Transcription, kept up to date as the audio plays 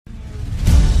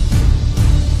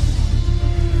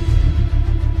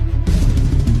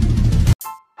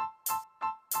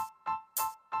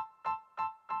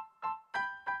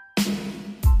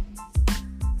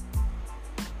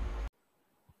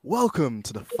Welcome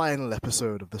to the final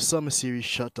episode of the Summer Series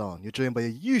Shutdown. You're joined by your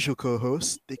usual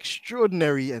co-host, the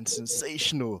extraordinary and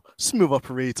sensational smooth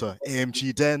operator,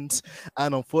 AMG Dent.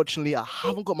 And unfortunately, I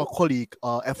haven't got my colleague,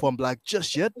 F1 Black,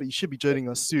 just yet, but he should be joining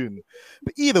us soon.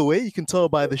 But either way, you can tell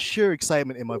by the sheer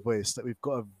excitement in my voice that we've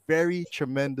got a very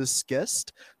tremendous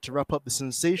guest to wrap up the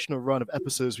sensational run of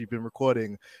episodes we've been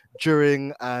recording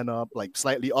during and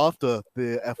slightly after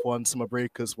the F1 summer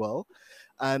break as well.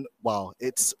 And wow,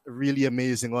 it's a really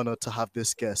amazing honor to have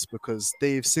this guest because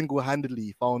they've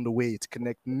single-handedly found a way to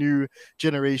connect new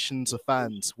generations of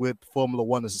fans with Formula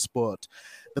One as a sport.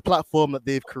 The platform that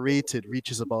they've created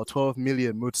reaches about 12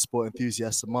 million motorsport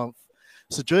enthusiasts a month.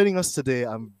 So joining us today,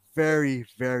 I'm very,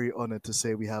 very honored to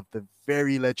say we have the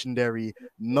very legendary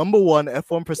 #1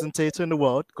 F1 presentator in the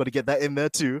world. Got to get that in there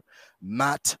too,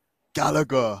 Matt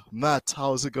Gallagher. Matt,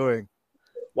 how's it going?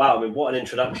 Wow, I mean, what an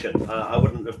introduction. I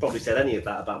wouldn't have probably said any of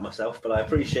that about myself, but I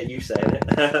appreciate you saying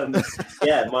it.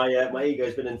 Yeah, my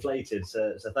ego's been inflated,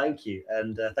 so thank you.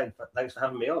 And thanks for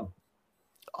having me on.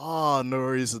 Oh, no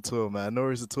worries at all, man. No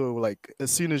worries at all. Like,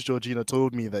 as soon as Georgina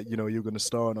told me that, you're going to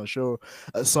star on our show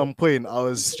at some point, I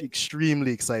was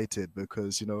extremely excited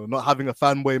because, not having a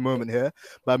fanboy moment here,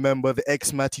 but I remember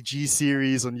the Matty G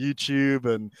series on YouTube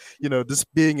and,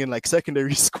 just being in like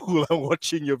secondary school and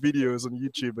watching your videos on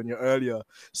YouTube and your earlier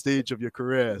stage of your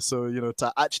career. So,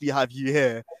 to actually have you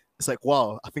here, it's like,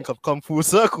 wow, I think I've come full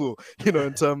circle,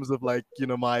 in terms of like,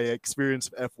 my experience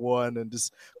of F1 and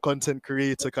just content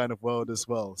creator kind of world as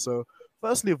well. So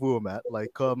firstly of all, Matt, I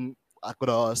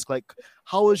gotta ask,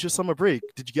 how was your summer break?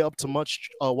 Did you get up to much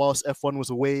whilst F1 was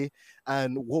away?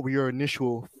 And what were your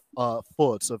initial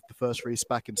thoughts of the first race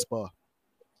back in Spa?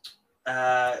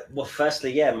 Well,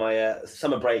 firstly, yeah, my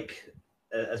summer break,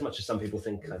 as much as some people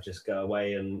think I just go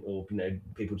away or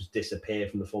people just disappear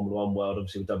from the Formula One world.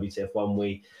 Obviously with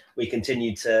WTF1 we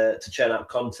continued to churn out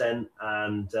content,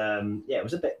 and it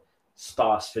was a bit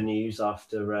sparse for news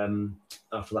after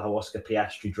the whole Oscar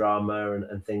Piastri drama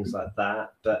and things like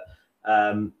that. But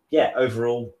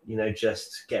overall,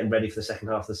 just getting ready for the second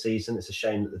half of the season. It's a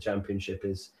shame that the championship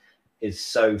is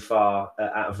so far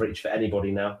out of reach for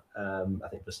anybody now. I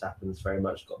think Verstappen's very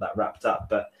much got that wrapped up,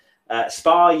 but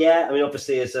Spa, yeah. I mean,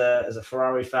 obviously, as a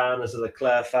Ferrari fan, as a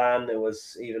Leclerc fan, there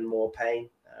was even more pain.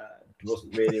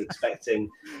 Wasn't really expecting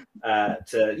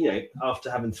to, after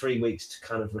having 3 weeks to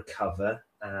kind of recover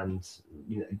and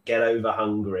get over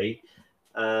Hungary,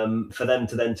 for them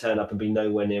to then turn up and be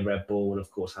nowhere near Red Bull, and of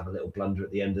course have a little blunder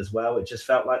at the end as well. It just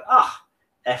felt like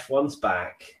F1's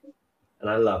back, and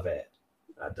I love it.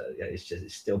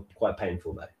 It's still quite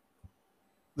painful though.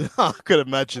 I could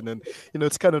imagine, and to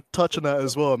kind of touch on that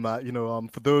as well, Matt.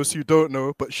 For those who don't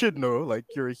know but should know, like,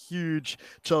 you're a huge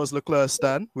Charles Leclerc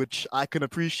stan, which I can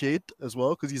appreciate as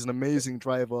well because he's an amazing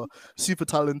driver, super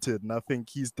talented, and I think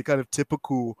he's the kind of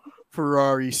typical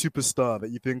Ferrari superstar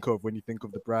that you think of when you think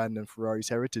of the brand and Ferrari's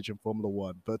heritage in Formula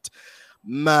One. But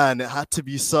man, it had to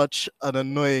be such an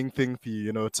annoying thing for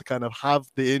you, to kind of have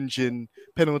the engine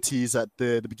penalties at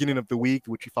the beginning of the week,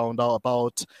 which we found out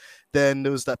about. Then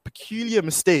there was that peculiar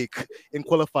mistake in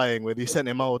qualifying where they sent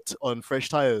him out on fresh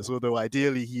tires, although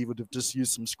ideally he would have just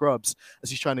used some scrubs as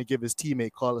he's trying to give his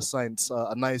teammate Carlos Sainz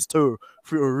a nice tow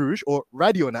through Eau Rouge, or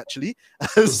Radion actually,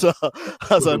 as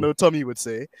I know Tommy would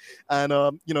say. And,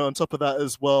 on top of that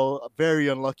as well, very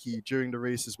unlucky during the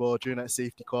race as well, during that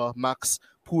safety car, Max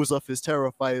pulls off his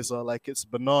terror visor like it's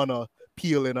banana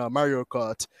peel in a Mario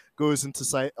Kart, goes into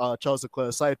Charles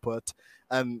Leclerc's side put,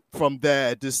 and from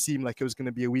there it just seemed like it was going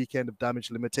to be a weekend of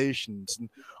damage limitations. And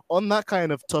on that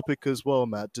kind of topic as well,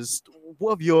 Matt, just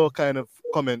what have your kind of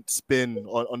comments been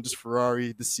on this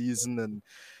Ferrari this season? And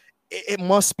it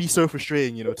must be so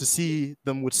frustrating, to see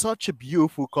them with such a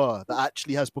beautiful car that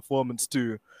actually has performance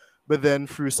too, but then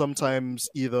through sometimes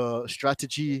either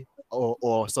strategy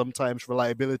or sometimes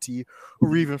reliability,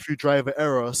 or even through driver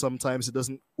error, sometimes it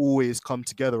doesn't always come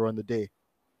together on the day.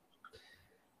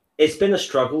 It's been a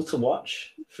struggle to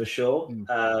watch for sure,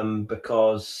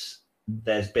 because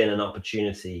there's been an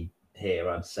opportunity here,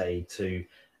 I'd say, to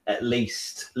at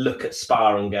least look at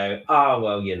Spa and go,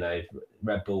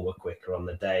 Red Bull were quicker on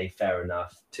the day, fair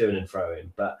enough, to and fro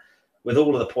in. But with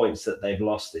all of the points that they've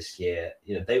lost this year,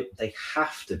 they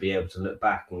have to be able to look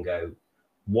back and go,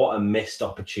 what a missed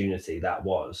opportunity that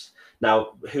was.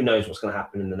 Now, who knows what's going to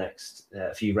happen in the next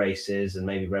few races, and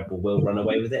maybe Red Bull will run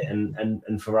away with it,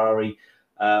 and Ferrari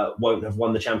won't have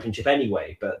won the championship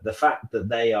anyway. But the fact that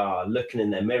they are looking in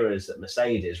their mirrors at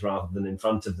Mercedes rather than in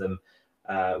front of them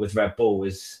with Red Bull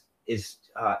is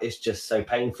just so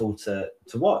painful to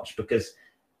watch, because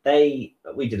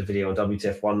we did a video on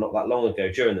WTF1 not that long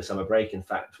ago during the summer break, in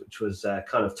fact, which was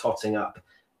kind of totting up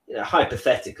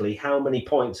hypothetically, how many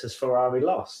points has Ferrari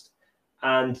lost?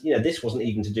 And this wasn't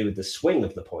even to do with the swing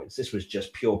of the points. This was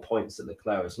just pure points that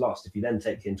Leclerc has lost. If you then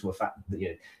take into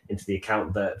the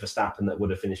account that Verstappen that would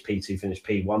have finished P2 finished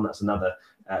P1, that's another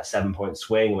 7-point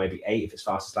swing, or maybe 8 if it's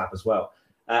fastest lap as well.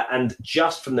 And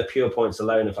just from the pure points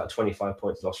alone of like 25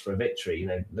 points lost for a victory,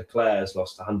 Leclerc's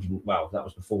lost 100. Well, that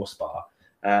was before Spa.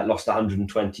 Lost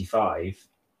 125.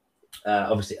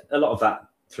 Obviously, a lot of that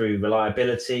through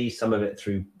reliability, some of it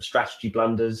through strategy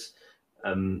blunders.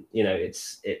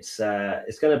 It's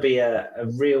going to be a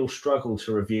real struggle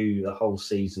to review the whole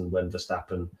season when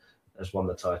Verstappen has won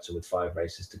the title with 5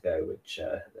 races to go, which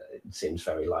it seems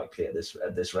very likely at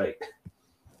this rate.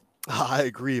 I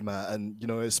agree, Matt. And,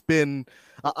 it's been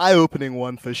an eye-opening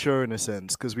one for sure in a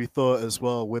sense, because we thought as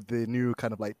well with the new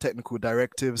kind of like technical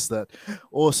directives that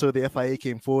also the FIA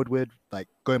came forward with, like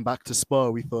going back to Spa,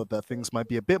 we thought that things might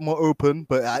be a bit more open,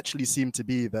 but it actually seemed to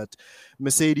be that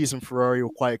Mercedes and Ferrari were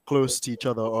quite close to each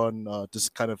other on this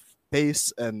kind of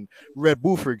pace, and Red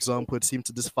Bull, for example, it seemed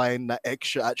to just find that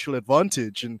extra actual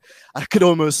advantage. And I could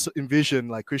almost envision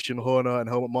like Christian Horner and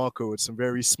Helmut Marko with some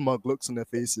very smug looks on their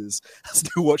faces as they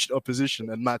watched the opposition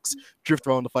and Max drift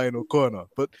around the final corner.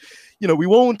 But we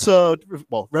won't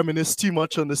reminisce too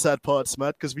much on the sad parts,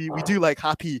 Matt, because we do like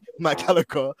happy Matt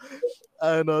Gallagher.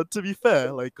 And to be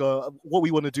fair, like what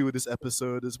we want to do with this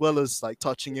episode, as well as like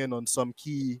touching in on some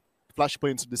key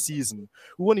flashpoints of the season,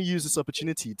 we want to use this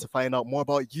opportunity to find out more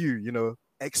about you,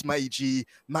 ex-Matty G,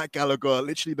 Matt Gallagher,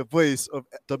 literally the voice of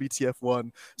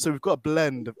WTF1. So we've got a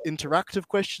blend of interactive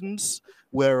questions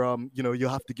where, you'll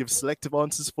have to give selective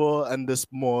answers for, and there's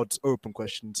more open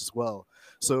questions as well.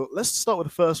 So let's start with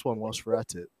the first one whilst we're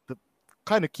at it. The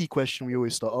kind of key question we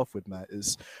always start off with, Matt,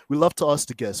 is we love to ask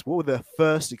the guests, what were their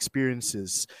first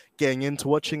experiences getting into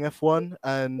watching F1?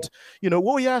 And,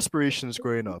 what were your aspirations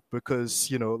growing up?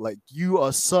 Because, like you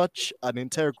are such an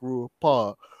integral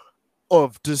part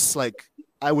of just like,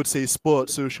 I would say,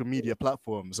 sports social media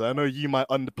platforms. I know you might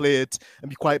underplay it and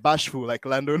be quite bashful like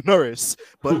Lando Norris,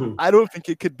 but I don't think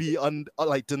it could be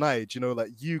denied.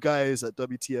 Like you guys at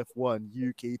WTF1,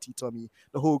 you, Katie, Tommy,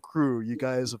 the whole crew, you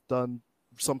guys have done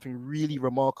something really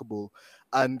remarkable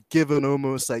and given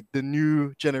almost like the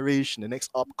new generation, the next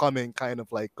upcoming kind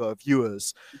of like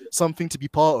viewers, something to be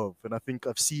part of. And I think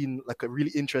I've seen like a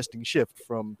really interesting shift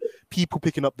from people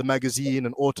picking up the magazine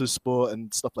and Autosport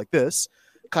and stuff like this,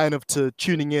 kind of to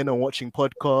tuning in and watching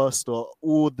podcasts or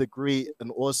all the great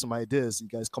and awesome ideas you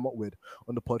guys come up with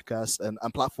on the podcast and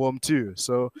platform too.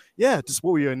 So yeah, just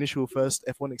what were your initial first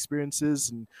F1 experiences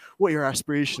and what are your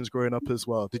aspirations growing up as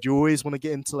well? Did you always want to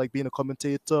get into like being a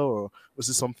commentator, or was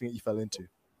this something that you fell into?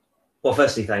 Well,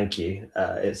 firstly, thank you.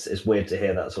 It's weird to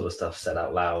hear that sort of stuff said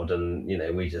out loud, and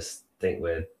we just think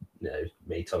we're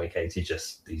me, Tommy, Katie,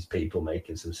 just these people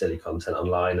making some silly content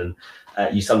online,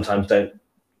 and you sometimes don't,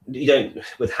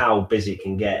 with how busy it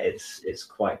can get, it's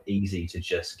quite easy to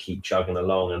just keep chugging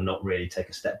along and not really take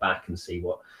a step back and see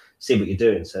what you're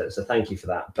doing. So thank you for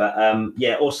that. But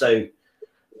also,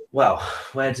 well,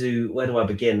 where do I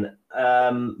begin?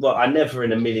 Well, I never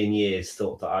in a million years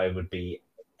thought that I would be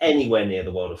anywhere near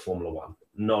the world of Formula One.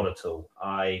 Not at all.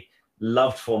 I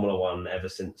loved Formula One ever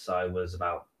since I was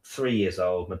about 3 years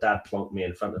old. My dad plonked me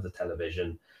in front of the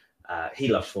television. He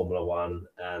loved Formula One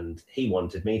and he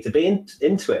wanted me to be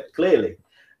into it, clearly.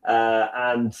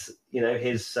 And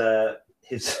his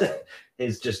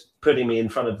just putting me in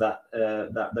front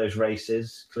of those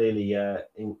races clearly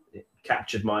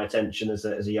captured my attention as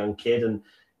a young kid. And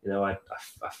I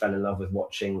fell in love with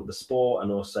watching the sport,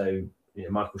 and also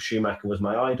Michael Schumacher was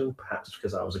my idol, perhaps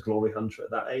because I was a glory hunter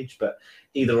at that age. But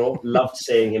either or, loved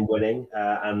seeing him winning,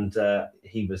 and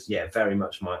he was very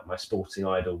much my sporting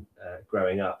idol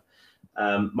growing up.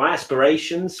 My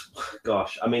aspirations,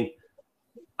 gosh, I mean,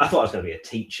 I thought I was going to be a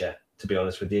teacher, to be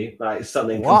honest with you. Like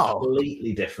something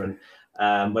completely different.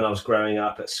 When I was growing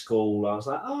up at school, I was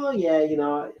like, oh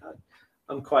yeah,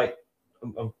 I'm quite, I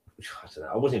don't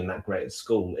know, I wasn't even that great at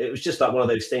school. It was just like one of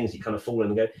those things you kind of fall in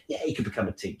and go, yeah, you could become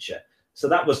a teacher. So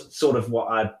that was sort of what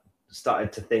I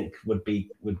started to think would be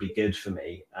good for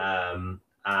me.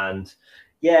 And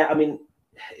yeah, I mean,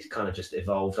 it's kind of just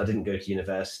evolved. I didn't go to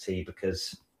university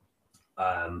because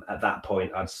at that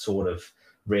point I'd sort of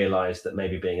realized that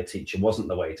maybe being a teacher wasn't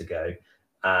the way to go,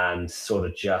 and sort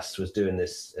of just was doing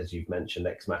this, as you've mentioned,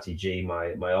 ex-Matty G,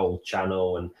 my old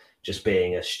channel, and just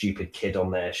being a stupid kid on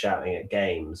there shouting at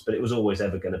games. But it was always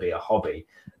ever going to be a hobby.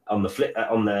 On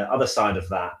the other side of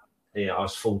that, I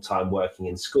was full-time working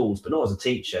in schools, but not as a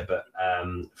teacher, but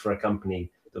for a company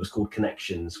that was called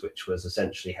Connections, which was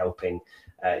essentially helping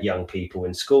young people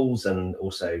in schools and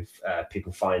also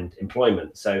people find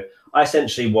employment. So I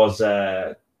essentially was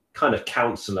kind of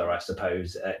counselor, I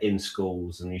suppose, in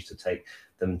schools, and used to take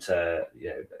them to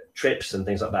trips and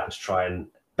things like that to try and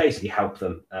basically help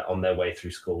them on their way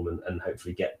through school and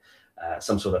hopefully get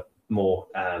some sort of more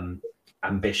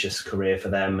ambitious career for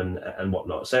them and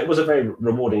whatnot. So it was a very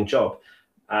rewarding job.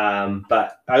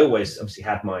 But I always obviously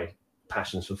had my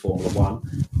passions for Formula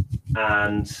One.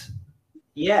 And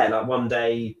yeah, like one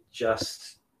day,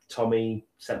 just Tommy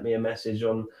sent me a message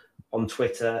on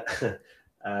Twitter,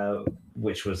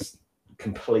 which was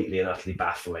completely and utterly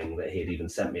baffling that he'd even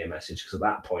sent me a message, because at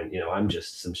that point, I'm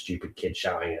just some stupid kid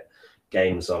shouting at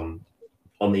games on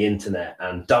the internet.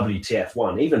 And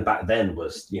WTF1, even back then,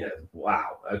 was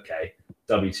wow, okay,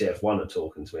 WTF1 are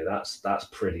talking to me. That's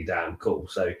pretty damn cool.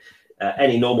 So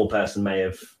any normal person may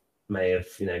have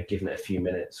given it a few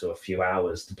minutes or a few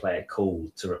hours to play it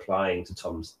cool to replying to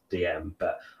Tom's DM,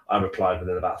 but I replied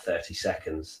within about 30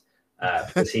 seconds.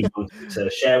 Because he wanted to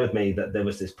share with me that there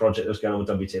was this project that was going on with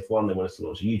WTF1. They wanted to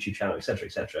launch a YouTube channel, etc.,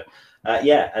 etc.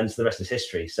 And the rest is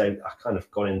history. So I kind of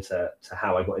got into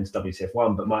how I got into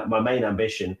WTF1. But my main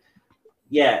ambition,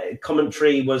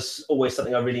 commentary was always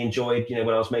something I really enjoyed, when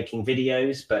I was making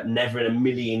videos, but never in a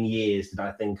million years did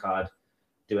I think I'd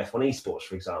do F1 esports,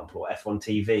 for example, or F1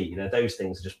 TV. Those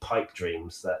things are just pipe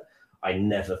dreams that I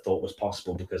never thought was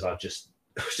possible, because I was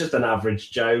just an average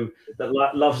Joe that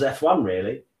loves F1,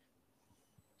 really.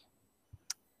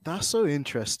 That's so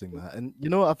interesting, man.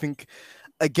 And I think,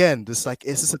 again, it's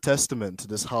just a testament to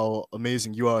this, how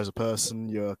amazing you are as a person,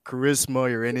 your charisma,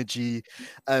 your energy,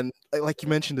 and like you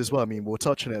mentioned as well. I mean, we'll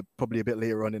touch on it probably a bit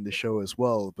later on in the show as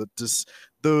well, but just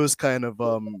those kind of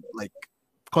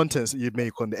contents that you'd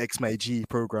make on the XMIG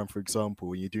program, for example,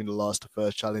 when you're doing the last to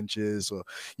first challenges, or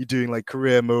you're doing like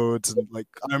career modes. And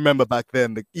I remember back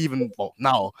then, even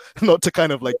now, not to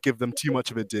kind of give them too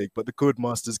much of a dig, but the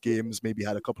Codemasters games maybe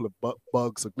had a couple of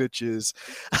bugs or glitches,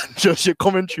 and just your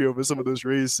commentary over some of those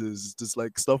races is just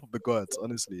stuff of the gods.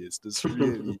 Honestly, it's just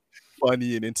really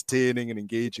funny and entertaining and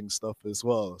engaging stuff as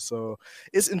well. So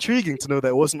it's intriguing to know that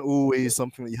it wasn't always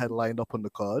something that you had lined up on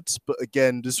the cards, but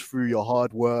again, just through your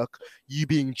hard work, you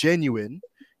being genuine,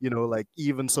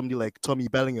 even somebody like Tommy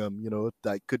Bellingham,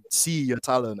 that could see your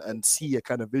talent and see a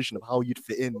kind of vision of how you'd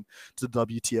fit in to the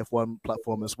WTF1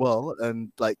 platform as well.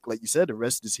 And like you said, the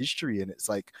rest is history. And it's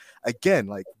again,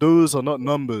 those are not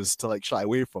numbers to shy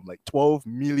away from. 12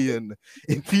 million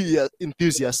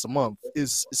enthusiasts a month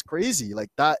is crazy.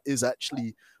 That is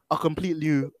actually a complete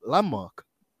new landmark.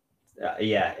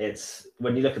 It's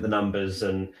when you look at the numbers,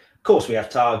 and of course we have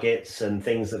targets and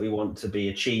things that we want to be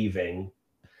achieving.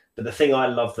 But the thing I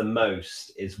love the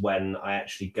most is when I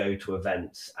actually go to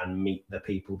events and meet the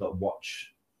people that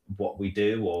watch what we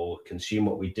do or consume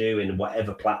what we do in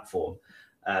whatever platform.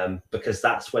 Because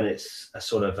that's when it's a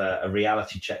sort of a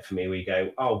reality check for me, where you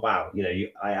go, oh, wow,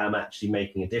 I am actually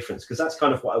making a difference. Because that's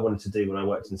kind of what I wanted to do when I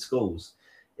worked in schools,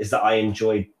 is that I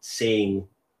enjoyed seeing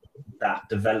that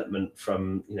development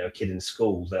from, a kid in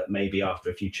school that maybe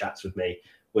after a few chats with me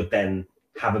would then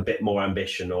have a bit more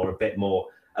ambition or a bit more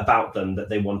about them that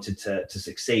they wanted to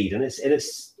succeed. And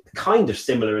it's kind of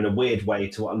similar in a weird way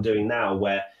to what I'm doing now,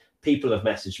 where people have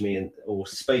messaged me or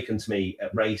spoken to me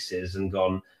at races and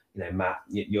gone, Matt,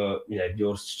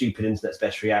 your stupid internet's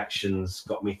best reactions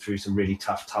got me through some really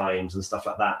tough times and stuff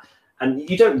like that. And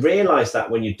you don't realize that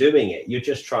when you're doing it. You're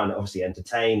just trying to obviously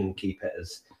entertain and keep it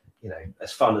as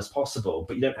as fun as possible,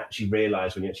 but you don't actually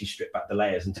realize when you actually strip back the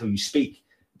layers until you speak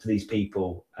to these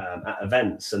people at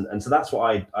events. And so that's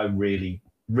what I really,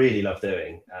 really love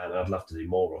doing, and I'd love to do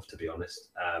more of, to be honest.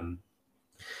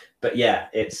 But yeah,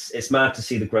 it's mad to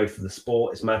see the growth of the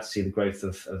sport. It's mad to see the growth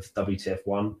of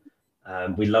WTF1.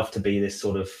 We love to be this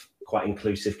sort of quite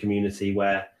inclusive community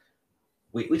where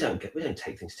we don't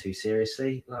take things too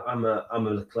seriously. I'm a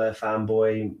Leclerc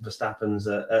fanboy.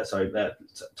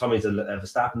 Tommy's a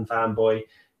Verstappen fanboy.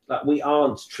 We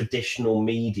aren't traditional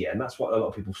media, and that's what a lot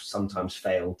of people sometimes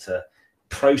fail to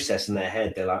process in their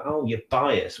head. They're like, oh, you're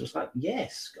biased. It's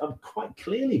yes, I'm quite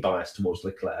clearly biased towards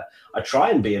Leclerc. I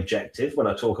try and be objective when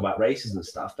I talk about races and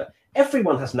stuff, but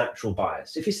everyone has natural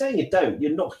bias. If you're saying you don't,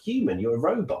 you're not human, you're a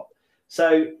robot.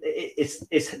 So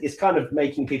it's kind of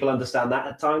making people understand that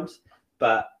at times,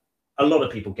 but a lot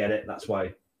of people get it. That's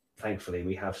why, thankfully,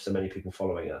 we have so many people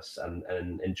following us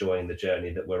and enjoying the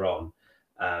journey that we're on.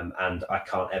 And I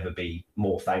can't ever be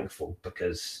more thankful,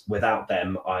 because without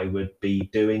them, I would be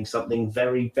doing something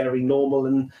very, very normal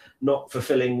and not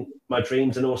fulfilling my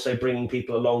dreams, and also bringing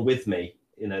people along with me.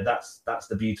 That's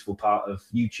the beautiful part of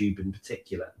YouTube in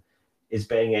particular, is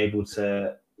being able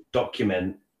to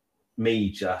document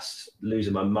me just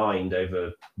losing my mind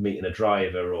over meeting a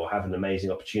driver or having an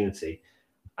amazing opportunity,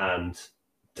 and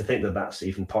to think that that's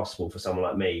even possible for someone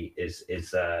like me is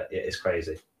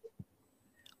crazy.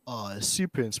 Oh, it's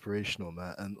super inspirational,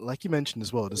 man. And like you mentioned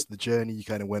as well, just the journey you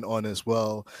kind of went on as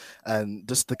well, and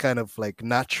just the kind of like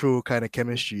natural kind of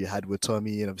chemistry you had with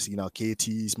Tommy, and obviously now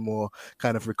Katie's more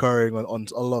kind of recurring on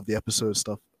a lot of the episode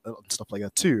stuff. Stuff like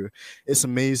that too. It's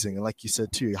amazing, and like you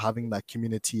said too, having that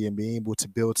community and being able to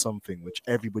build something which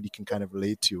everybody can kind of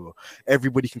relate to, or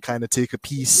everybody can kind of take a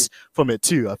piece from it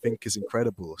too, I think is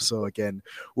incredible. So again,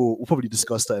 we'll probably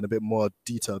discuss that in a bit more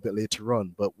detail a bit later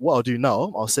on. But what I'll do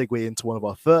now, I'll segue into one of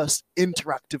our first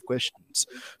interactive questions.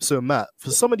 So, Matt, for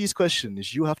some of these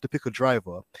questions, you have to pick a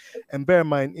driver. And bear in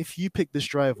mind, if you pick this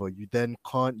driver, you then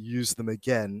can't use them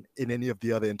again in any of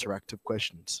the other interactive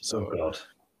questions. So, oh, God.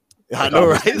 I know,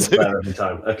 right? Every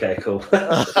time. Okay, cool.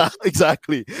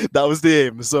 Exactly. That was the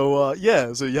aim. So,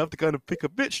 yeah, so you have to kind of pick a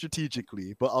bit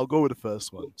strategically, but I'll go with the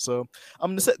first one. So,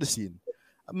 I'm going to set the scene.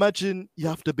 Imagine you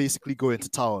have to basically go into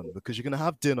town because you're going to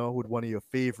have dinner with one of your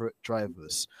favorite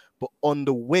drivers. But on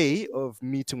the way of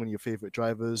meeting one of your favorite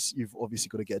drivers, you've obviously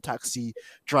got to get a taxi,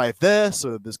 drive there.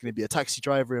 So there's going to be a taxi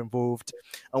driver involved.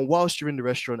 And whilst you're in the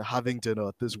restaurant having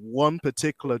dinner, there's one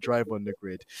particular driver on the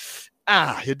grid.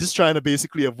 You're just trying to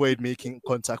basically avoid making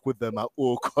contact with them at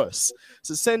all costs.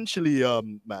 So essentially,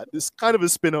 Matt, this kind of a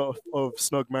spin-off of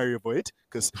Snug Marry Avoid,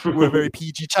 because we're a very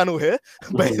PG channel here,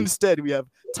 but instead we have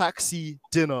Taxi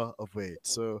Dinner Avoid.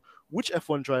 So which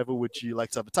F1 driver would you like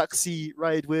to have a taxi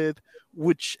ride with?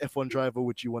 Which F1 driver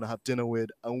would you want to have dinner with?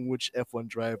 And which F1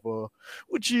 driver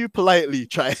would you politely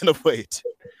try and avoid?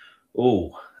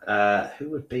 Oh, who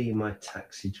would be my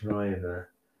taxi driver?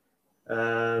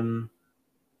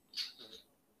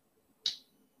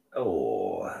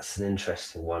 Oh, that's an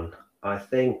interesting one. I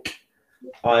think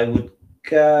I would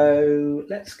go.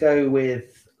 Let's go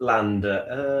with Lander.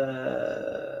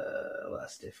 Well,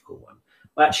 that's a difficult one.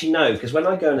 Well, actually, no, because when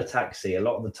I go in a taxi, a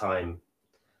lot of the time,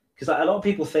 because a lot of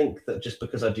people think that just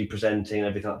because I do presenting and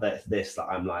everything like that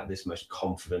I'm like this most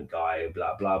confident guy,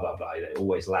 blah blah blah blah,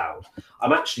 always loud.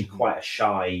 I'm actually quite a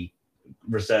shy,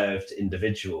 reserved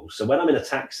individual. So when I'm in a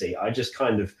taxi, I just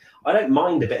I don't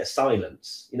mind a bit of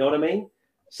silence. You know what I mean?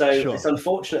 So It's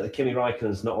unfortunate that Kimi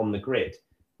Räikkönen's not on the grid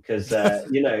because that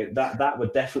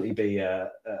would definitely be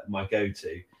my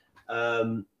go-to.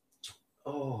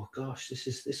 Oh gosh, this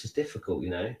is difficult.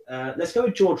 Let's go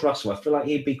with George Russell. I feel like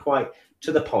he'd be quite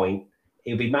to the point.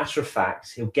 He'll be matter of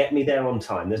fact. He'll get me there on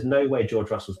time. There's no way George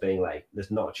Russell's being late.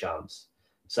 There's not a chance.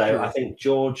 So True. I think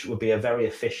George would be a very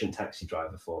efficient taxi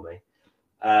driver for me.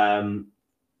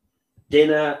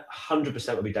 Dinner,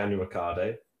 100% would be Daniel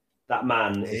Ricciardo. That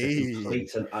man is a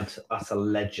complete and utter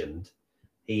legend.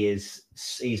 He's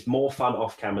more fun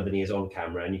off camera than he is on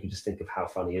camera, and you can just think of how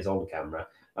fun he is on camera.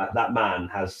 That man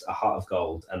has a heart of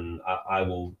gold, and I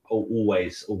will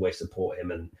always support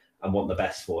him and want the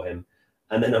best for him.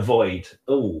 And then avoid.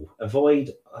 Who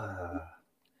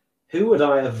would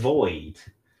I avoid?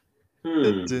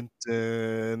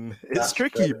 It's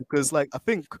tricky because, like, I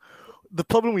think the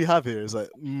problem we have here is like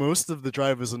most of the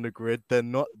drivers on the grid, they're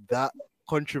not that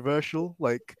controversial.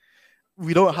 Like,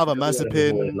 we don't have a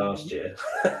Mazepin last year.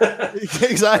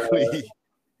 Exactly.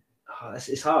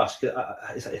 It's harsh.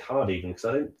 It's hard even because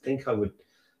I don't think I would.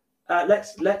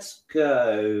 Let's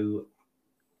go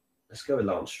with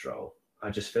Lance Stroll. I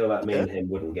just feel like me and him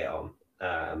wouldn't get on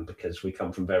because we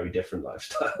come from very different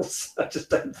lifestyles. I just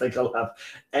don't think I'll have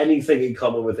anything in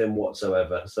common with him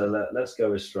whatsoever. So let's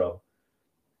go with Stroll.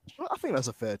 Well, I think that's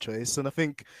a fair choice, and I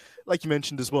think, like you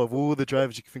mentioned as well, of all the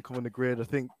drivers you can think of on the grid, I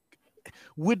think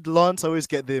with Lance, I always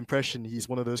get the impression he's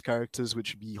one of those characters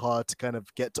which would be hard to kind of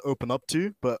get to open up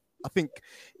to. But I think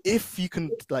if you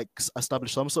can like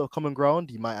establish some sort of common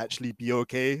ground, he might actually be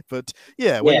okay. But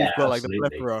yeah, when you've got like the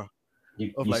plethora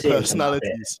of like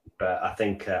personalities, but I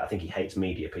think he hates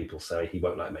media people, so he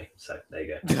won't like me. So there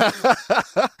you go.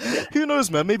 Who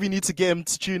knows, man? Maybe you need to get him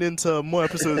to tune into more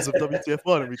episodes of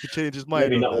WTF1, and we could change his mind.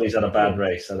 Maybe not when he's had a bad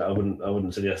race, and I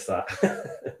wouldn't suggest that.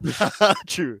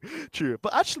 True.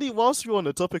 But actually, whilst you're on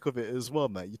the topic of it as well,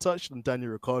 man, you touched on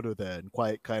Daniel Ricciardo there, and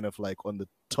quite kind of like on the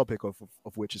topic of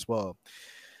which as well.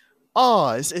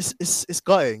 It's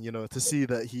gutting, to see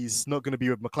that he's not going to be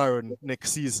with McLaren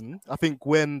next season. I think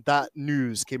when that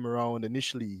news came around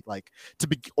initially, like the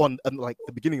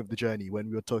beginning of the journey, when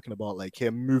we were talking about like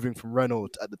him moving from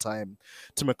Renault at the time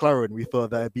to McLaren, we thought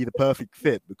that'd be the perfect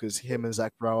fit because him and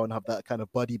Zach Brown have that kind of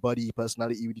buddy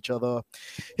personality with each other.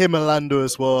 Him and Lando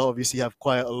as well, obviously have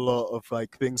quite a lot of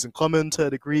like things in common to a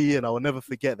degree, and I will never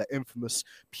forget that infamous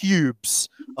pubes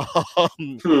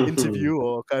interview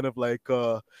or kind of like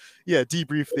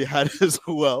debrief they had as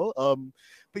well.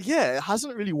 But yeah, it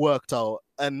hasn't really worked out,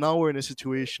 and now we're in a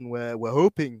situation where we're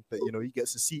hoping that he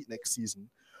gets a seat next season.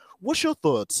 What's your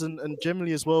thoughts, and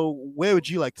generally as well, where would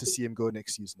you like to see him go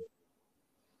next season?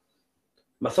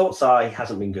 My thoughts are he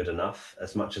hasn't been good enough,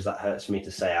 as much as that hurts me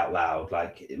to say out loud.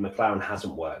 Like, McLaren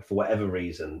hasn't worked for whatever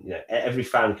reason. Every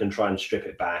fan can try and strip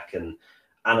it back and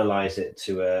analyze it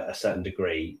to a certain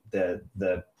degree.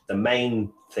 The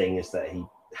main thing is that he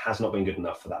has not been good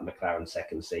enough for that McLaren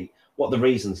second seat. What the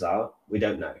reasons are, we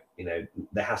don't know.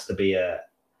 There has to be a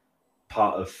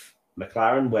part of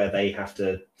McLaren where they have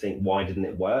to think, why didn't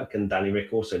it work? And Danny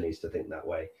Rick also needs to think that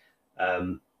way.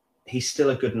 He's still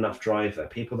a good enough driver.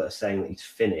 People that are saying that he's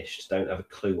finished don't have a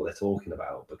clue what they're talking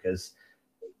about, because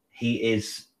he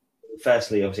is,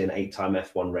 firstly, obviously an 8-time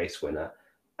F1 race winner.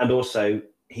 And also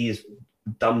he has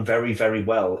done very, very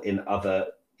well in other,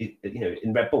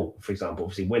 in Red Bull, for example,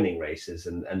 obviously winning races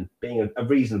and being a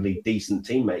reasonably decent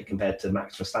teammate compared to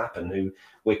Max Verstappen, who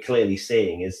we're clearly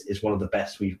seeing is one of the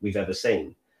best we've ever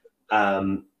seen.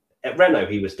 At Renault,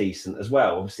 he was decent as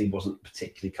well. Obviously, he wasn't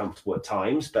particularly comfortable at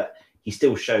times, but he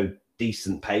still showed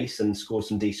decent pace and scored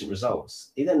some decent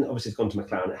results. He then obviously has gone to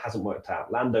McLaren. It hasn't worked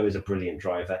out. Lando is a brilliant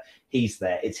driver. He's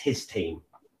there. It's his team.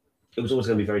 It was always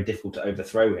going to be very difficult to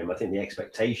overthrow him. I think the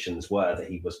expectations were that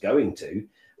he was going to,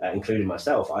 including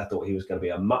myself. I thought he was going to be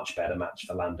a much better match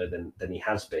for Lando than he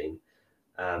has been.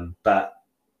 But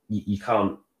you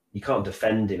can't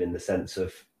defend him in the sense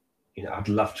of, I'd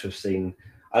love to have seen.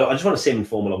 I just want to see him in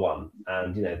Formula One,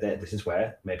 and this is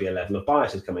where maybe a level of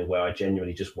bias is coming, where I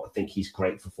genuinely just think he's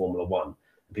great for Formula One.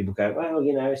 And people go, well,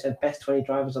 it's the best 20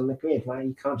 drivers on the grid. Why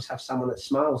you can't just have someone that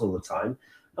smiles all the time?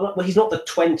 I'm like, well, he's not the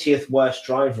 20th worst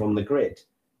driver on the grid.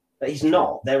 But he's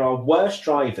not. There are worse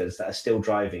drivers that are still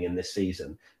driving in this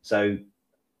season. So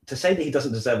to say that he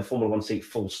doesn't deserve a Formula One seat,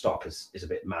 full stop, is a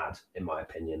bit mad, in my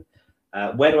opinion.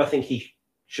 Where do I think he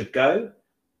should go?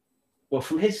 Well,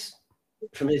 from his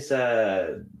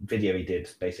video he did,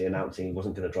 basically announcing he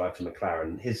wasn't going to drive for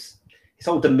McLaren, his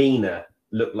whole demeanor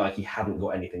looked like he hadn't got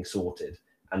anything sorted,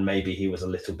 and maybe he was a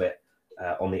little bit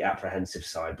on the apprehensive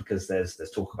side, because there's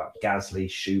talk about Gasly,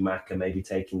 Schumacher maybe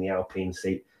taking the Alpine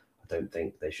seat. I don't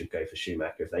think they should go for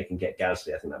Schumacher. If they can get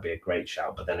Gasly, I think that'd be a great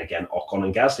shout. But then again, Ocon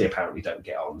and Gasly apparently don't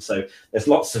get on, so there's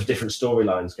lots of different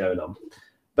storylines going on.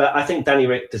 But I think Danny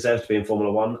Rick deserves to be in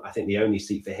Formula One. I think the only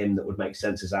seat for him that would make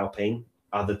sense is Alpine.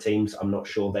 Other teams, I'm not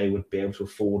sure they would be able to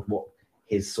afford what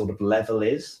his sort of level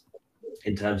is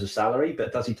in terms of salary.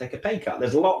 But does he take a pay cut?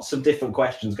 There's lots of different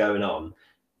questions going on.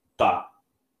 But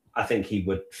I think he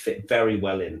would fit very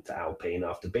well into Alpine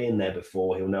after being there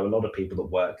before. He'll know a lot of people that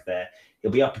work there.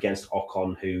 He'll be up against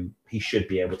Ocon, who he should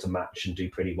be able to match and do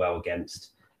pretty well against.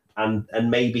 And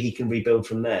maybe he can rebuild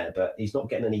from there, but he's not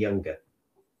getting any younger.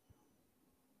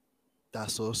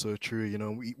 That's also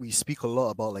true. We speak a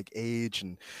lot about like age,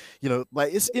 and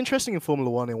like it's interesting in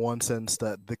Formula One in one sense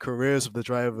that the careers of the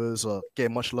drivers are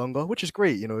getting much longer, which is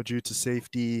great, due to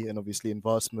safety and obviously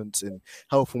advancements in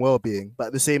health and well-being. But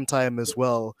at the same time as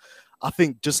well, I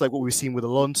think just like what we've seen with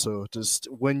Alonso, just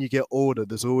when you get older,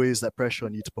 there's always that pressure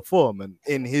on you to perform. And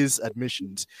in his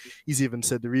admissions, he's even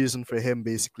said the reason for him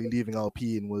basically leaving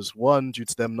Alpine was, one, due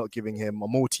to them not giving him a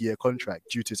multi-year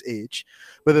contract due to his age,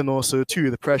 but then also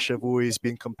two, the pressure of always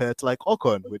being compared to like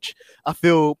Ocon, which I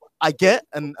feel I get.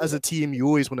 And as a team, you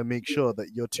always want to make sure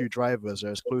that your two drivers are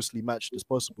as closely matched as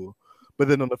possible. But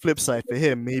then on the flip side for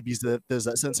him, maybe there's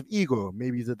that sense of ego.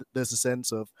 Maybe there's a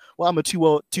sense of, well, I'm a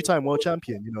two-time world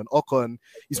champion, and Ocon,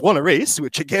 he's won a race,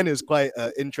 which again is quite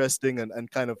interesting and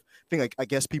kind of thing I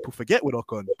guess people forget with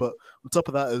Ocon. But on top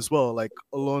of that as well, like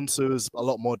Alonso is a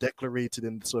lot more declarated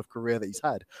in the sort of career that he's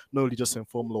had, not only just in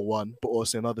Formula One, but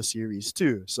also in other series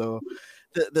too. So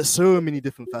there's so many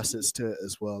different facets to it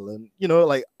as well. And,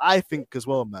 like I think as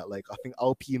well, Matt, like I think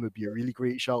Alpine would be a really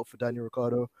great shout for Daniel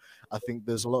Ricciardo. I think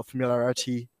there's a lot of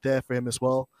familiarity there for him as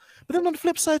well. But then on the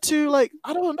flip side too, like,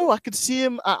 I don't know, I could see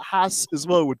him at Haas as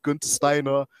well with Gunther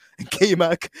Steiner and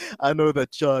K-Mac. I know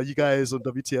that you guys on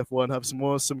WTF1 have some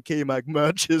awesome K-Mac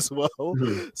merch as well.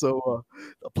 Mm-hmm. So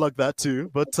I'll plug that too.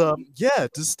 But yeah,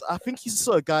 just I think he's the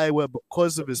sort of guy where,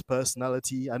 because of his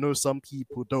personality, I know some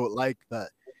people don't like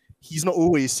that he's not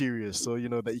always serious, so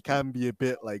that he can be a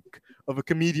bit like of a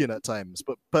comedian at times.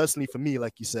 But personally, for me,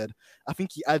 like you said, I think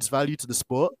he adds value to the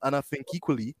sport, and I think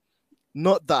equally,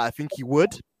 not that I think he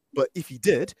would, but if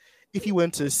he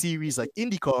went to a series like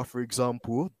IndyCar, for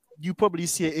example, you probably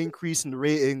see an increase in the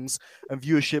ratings and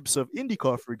viewerships of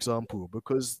IndyCar, for example,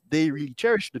 because they really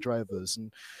cherish the drivers,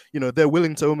 and they're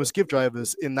willing to almost give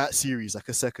drivers in that series like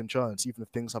a second chance, even if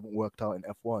things haven't worked out in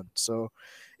F1. So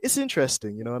it's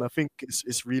interesting, and I think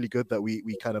it's really good that we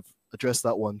kind of address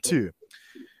that one too.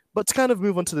 But to kind of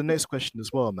move on to the next question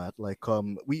as well, Matt, like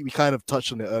we kind of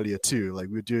touched on it earlier too. Like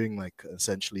we're doing like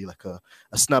essentially like a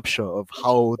snapshot of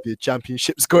how the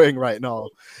championship's going right now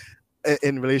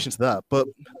in relation to that. But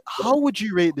how would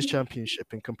you rate this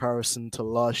championship in comparison to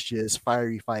last year's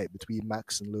fiery fight between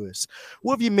Max and Lewis?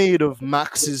 What have you made of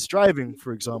Max's driving,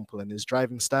 for example, and his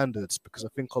driving standards? Because I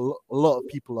think a lot of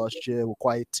people last year were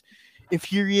quite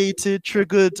infuriated,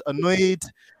 triggered, annoyed,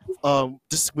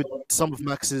 just with some of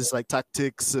Max's like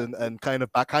tactics and kind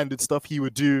of backhanded stuff he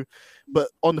would do. But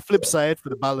on the flip side, for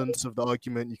the balance of the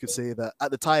argument, you could say that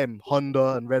at the time,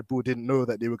 Honda and Red Bull didn't know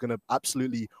that they were going to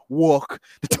absolutely walk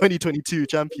the 2022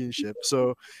 championship.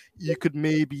 So you could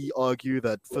maybe argue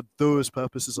that for those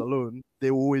purposes alone,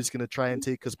 they were always going to try and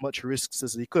take as much risks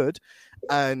as they could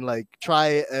and like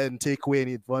try and take away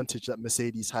any advantage that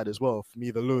Mercedes had as well from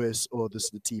either Lewis or the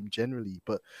team generally.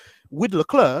 But with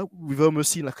Leclerc, we've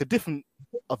almost seen like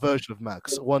a version of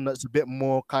Max, one that's a bit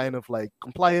more kind of like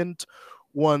compliant,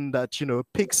 one that, you know,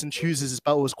 picks and chooses his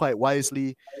battles quite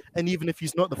wisely. And even if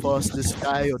he's not the fastest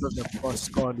guy or doesn't have the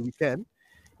fastest car on the weekend,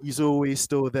 he's always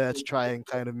still there to try and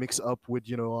kind of mix it up with,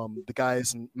 you know, the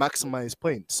guys and maximize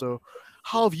points. So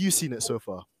how have you seen it so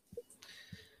far?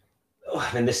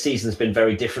 I mean, this season's been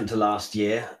very different to last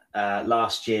year.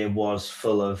 Last year was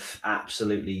full of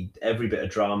absolutely every bit of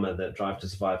drama that Drive to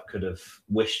Survive could have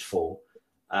wished for.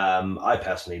 I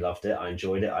personally loved it. I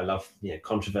enjoyed it. I love, you know,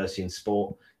 controversy in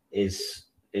sport is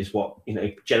what, you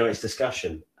know, generates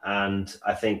discussion. And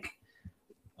I think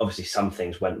obviously some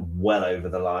things went well over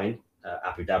the line.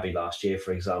 Abu Dhabi last year,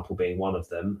 for example, being one of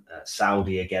them.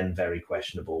 Saudi again, very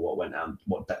questionable. What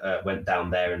went down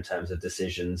there in terms of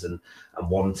decisions and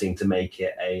wanting to make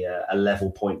it a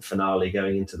level point finale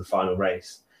going into the final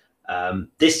race.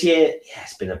 This year, yeah,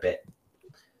 it's been a bit.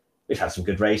 We've had some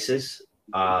good races.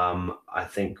 I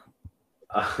think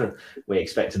we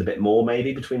expected a bit more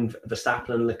maybe between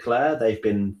Verstappen and Leclerc. They've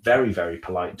been very, very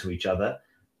polite to each other,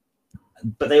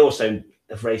 but they also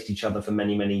have raced each other for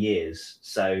many, many years.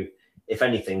 So if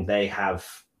anything, they have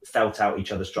felt out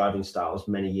each other's driving styles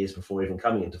many years before even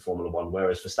coming into Formula One.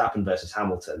 Whereas Verstappen versus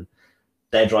Hamilton,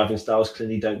 their driving styles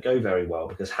clearly don't go very well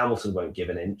because Hamilton won't give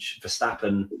an inch.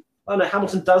 Verstappen, well, no,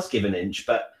 Hamilton does give an inch,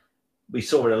 but we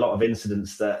saw in a lot of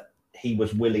incidents that he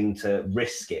was willing to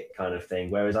risk it, kind of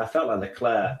thing. Whereas I felt like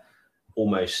Leclerc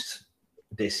almost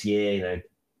this year, you know,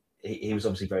 he was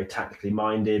obviously very tactically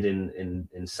minded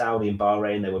in Saudi and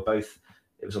Bahrain. They were both,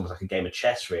 it was almost like a game of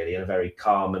chess, really, and a very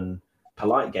calm and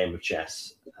polite game of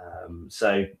chess.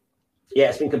 So, yeah,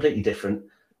 it's been completely different.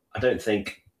 I don't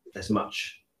think there's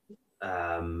much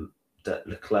that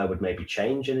Leclerc would maybe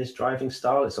change in his driving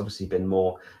style. It's obviously been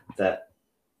more that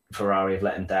Ferrari have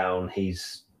let him down.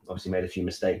 He's obviously made a few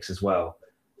mistakes as well.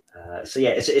 So,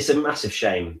 yeah, it's a massive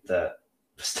shame that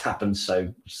Verstappen's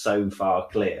so far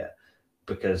clear,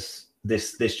 because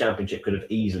this championship could have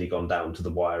easily gone down to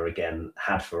the wire again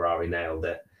had Ferrari nailed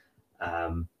it.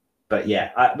 But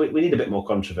yeah, we need a bit more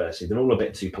controversy. They're all a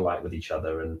bit too polite with each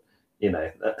other, and you know,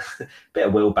 a bit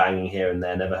of wheel banging here and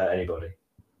there never hurt anybody.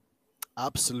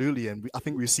 Absolutely, and I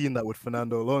think we've seen that with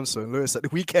Fernando Alonso and Lewis at the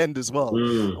weekend as well.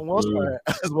 And whilst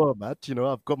as well, Matt, you know,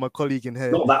 I've got my colleague in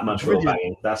here. Not that much wheel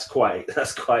banging. That's quite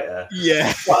a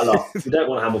lot. We don't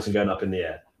want Hamilton going up in the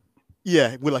air.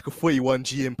 Yeah, with like a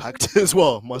 41G impact as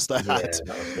well, must I add. Yeah,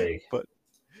 that was big.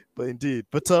 But indeed.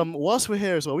 But whilst we're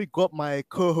here as well, we got my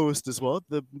co-host as well,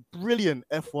 the brilliant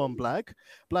F1 Blag.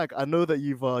 Blag, I know that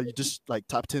you've you just like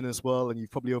tapped in as well, and you've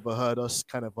probably overheard us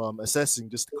kind of assessing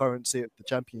just the current state of the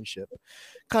championship.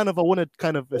 Kind of, I want to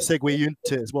kind of segue you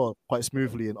into it as well quite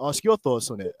smoothly and ask your thoughts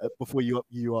on it before you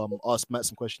ask Matt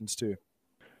some questions too.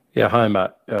 Yeah, hi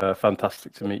Matt.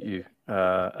 Fantastic to meet you,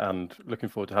 and looking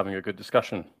forward to having a good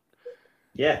discussion.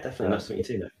 Yeah, definitely. Nice to meet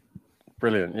you too, mate.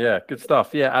 Brilliant. Yeah, good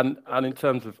stuff. Yeah, and in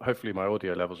terms of, hopefully my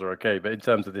audio levels are okay, but in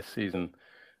terms of this season,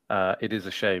 it is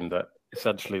a shame that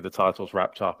essentially the title's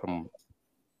wrapped up and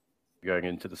going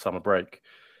into the summer break.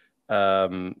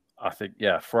 I think,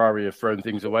 yeah, Ferrari have thrown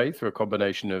things away through a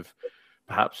combination of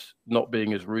perhaps not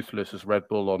being as ruthless as Red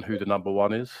Bull on who the number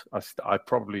one is. I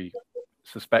probably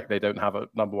suspect they don't have a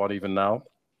number one even now.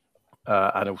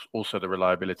 And also the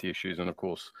reliability issues, and of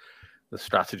course,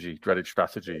 the dreaded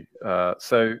strategy.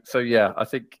 So yeah, I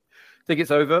think it's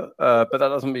over, but that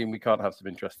doesn't mean we can't have some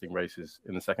interesting races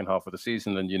in the second half of the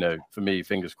season. And, you know, for me,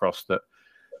 fingers crossed that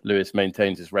Lewis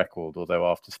maintains his record, although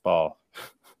after Spa,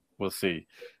 we'll see.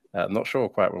 I'm not sure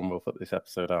quite when we'll put this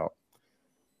episode out.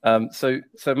 So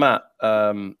Matt,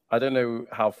 I don't know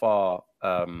how far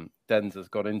Denz has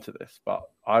got into this, but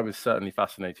I was certainly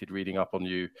fascinated reading up on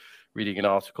you, reading an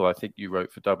article I think you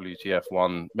wrote for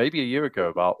WTF1 maybe a year ago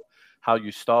about how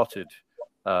you started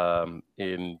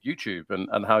in YouTube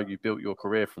and how you built your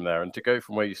career from there, and to go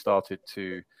from where you started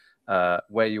to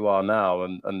where you are now,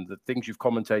 and the things you've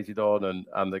commentated on,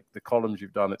 and the columns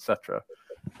you've done, etc.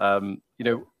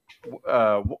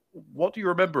 What do you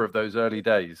remember of those early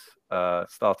days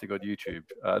starting on YouTube?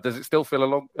 Does it still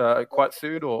feel quite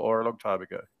soon or a long time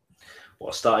ago?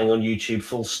 What, starting on YouTube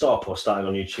full stop, or starting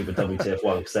on YouTube with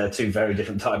WTF1? Because they're two very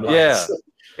different timelines. Yeah,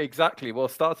 exactly. Well,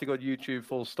 starting on YouTube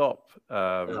full stop.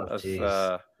 That is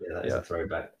a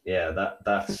throwback. Yeah,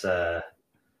 that's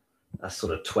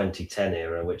sort of 2010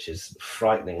 era, which is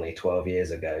frighteningly 12 years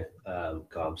ago. God,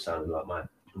 I'm sounding like my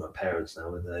parents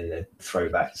now with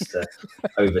throwbacks to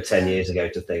over 10 years ago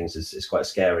to things is quite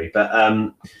scary. But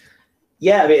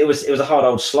yeah, I mean, it was a hard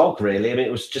old slog, really. I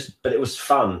mean, but it was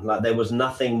fun. Like, there was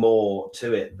nothing more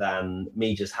to it than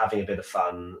me just having a bit of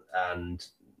fun and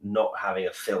not having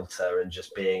a filter and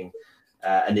just being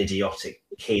an idiotic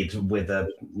kid with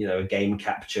a game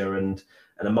capture and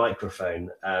a microphone.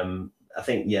 I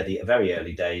think, the very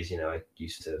early days, I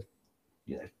used to,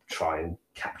 try and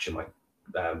capture my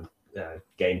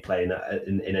gameplay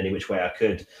in any which way I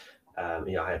could. I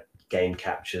had game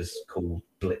captures called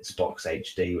Blitzbox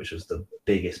HD, which was the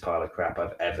biggest pile of crap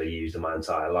I've ever used in my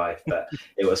entire life. But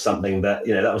it was something that,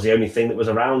 that was the only thing that was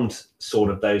around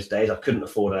sort of those days. I couldn't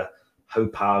afford a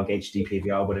Hopag HD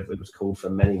PVR, whatever it was called, for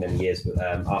many, many years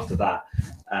after that.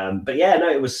 But yeah, no,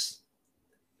 it was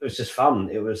just fun.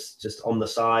 It was just on the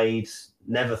side.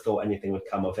 Never thought anything would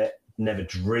come of it. Never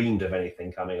dreamed of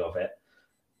anything coming of it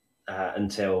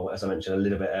until, as I mentioned a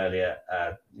little bit earlier,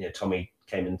 Tommy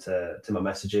came into my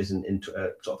messages in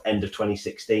sort of end of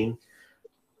 2016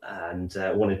 and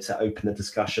wanted to open the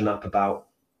discussion up about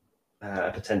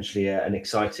potentially an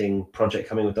exciting project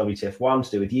coming with WTF1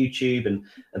 to do with YouTube and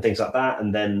things like that.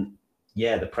 And then,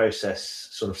 the process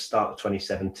sort of start of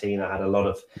 2017. I had a lot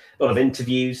of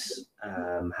interviews,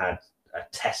 had a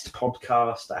test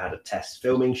podcast. I had a test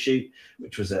filming shoot,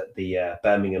 which was at the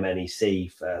Birmingham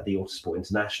NEC for the Autosport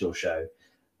International show.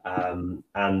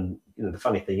 And the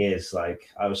funny thing is, like,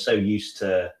 I was so used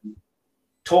to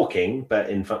talking, but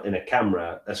in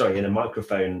a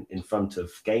microphone in front of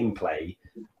gameplay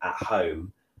at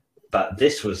home. But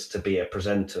this was to be a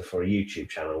presenter for a YouTube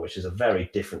channel, which is a very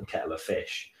different kettle of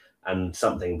fish, and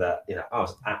something that I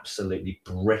was absolutely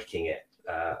bricking it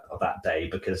that day,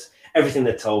 because everything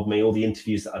they told me, all the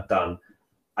interviews that I'd done,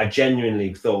 I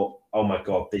genuinely thought, oh my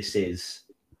God, this is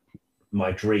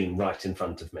my dream right in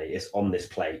front of me. It's on this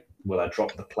plate. Will I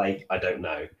drop the plate? I don't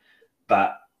know.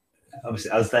 But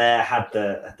obviously I was there, had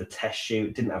the test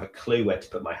shoot, didn't have a clue where to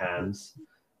put my hands.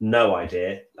 No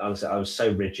idea. I was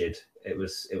so rigid. It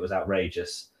was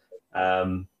outrageous.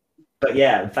 But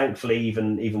yeah, thankfully,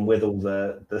 even with all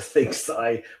the things that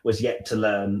I was yet to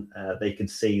learn, they could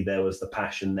see there was the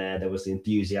passion there was the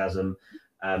enthusiasm,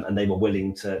 and they were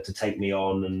willing to take me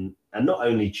on and not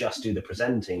only just do the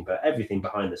presenting, but everything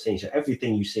behind the scenes. So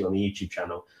everything you see on the YouTube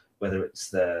channel, whether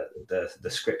it's the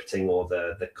scripting or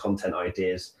the content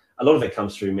ideas, a lot of it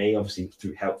comes through me, obviously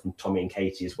through help from Tommy and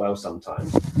Katie as well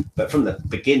sometimes. But from the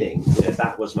beginning,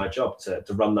 that was my job to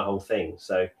run the whole thing.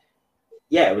 So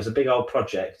yeah, it was a big old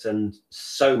project, and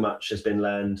so much has been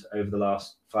learned over the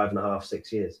last 5.5,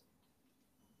 6 years.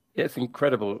 Yeah, it's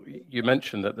incredible. You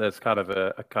mentioned that there's kind of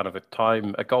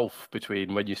a gulf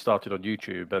between when you started on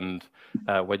YouTube and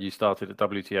when you started at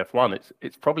WTF1.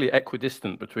 It's probably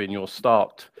equidistant between your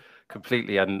start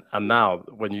completely and now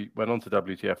when you went on to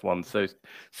WTF1.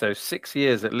 So 6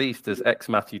 years at least as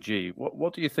ex-Matty G.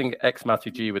 What do you think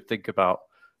ex-Matty G would think about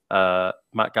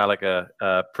Matt Gallagher,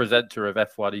 presenter of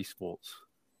F1 Esports?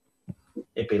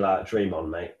 It'd be like, dream on,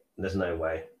 mate. There's no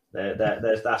way.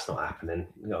 That's not happening.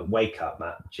 Wake up,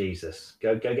 Matt. Jesus,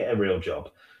 go get a real job.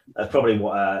 That's probably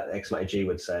what ex-Matty G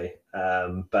would say.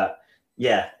 But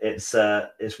yeah, it's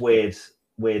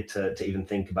weird to even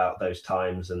think about those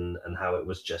times and how it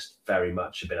was just very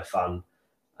much a bit of fun.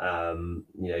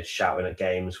 Shouting at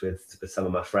games with some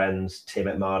of my friends, Tim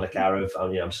at Marduk, Arav.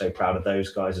 I'm so proud of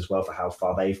those guys as well for how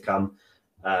far they've come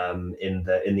in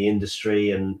the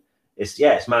industry, and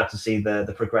it's mad to see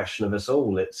the progression of us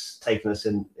all. It's taken us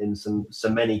in so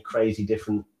many crazy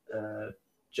different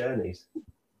journeys.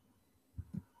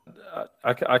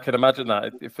 I can imagine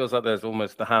that. It feels like there's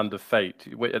almost the hand of fate.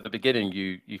 At the beginning,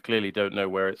 you clearly don't know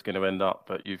where it's going to end up,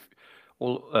 but you've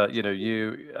all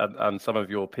you and some of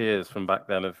your peers from back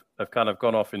then have kind of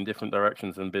gone off in different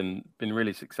directions and been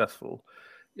really successful.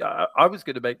 Yeah, I was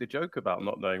going to make the joke about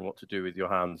not knowing what to do with your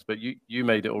hands, but you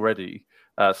made it already,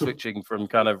 switching from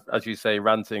kind of, as you say,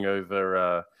 ranting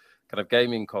over kind of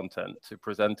gaming content to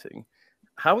presenting.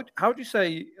 How would you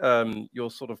say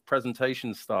your sort of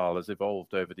presentation style has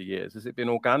evolved over the years? Has it been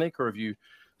organic, or have you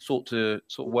sought to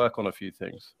work on a few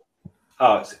things?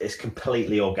 Oh, it's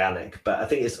completely organic, but I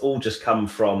think it's all just come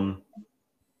from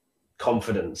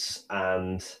confidence,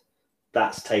 and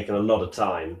that's taken a lot of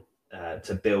time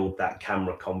to build that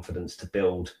camera confidence, to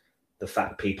build the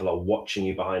fact people are watching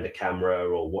you behind a camera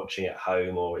or watching at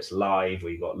home, or it's live, or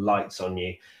you've got lights on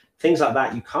you. Things like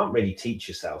that you can't really teach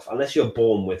yourself unless you're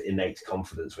born with innate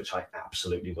confidence, which I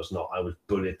absolutely was not. I was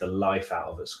bullied the life out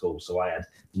of at school, so I had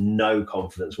no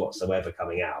confidence whatsoever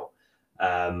coming out.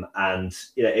 And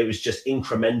it was just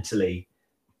incrementally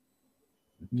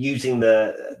using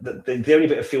the only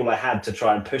bit of fuel I had to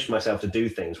try and push myself to do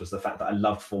things was the fact that I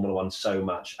loved Formula One so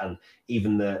much, and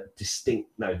even the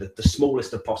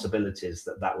smallest of possibilities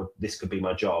this could be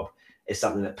my job is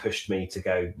something that pushed me to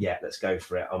go, yeah, let's go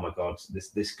for it. Oh my God,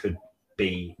 this could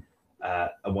be a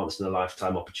once in a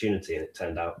lifetime opportunity, and it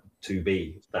turned out to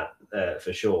be that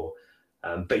for sure.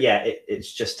 But yeah,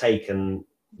 it's just taken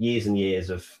years and years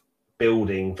of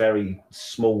building very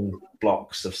small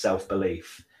blocks of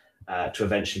self-belief to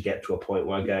eventually get to a point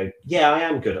where I go, yeah, I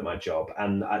am good at my job.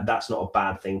 And that's not a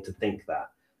bad thing to think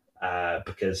that,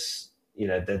 because,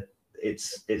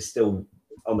 it's still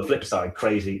on the flip side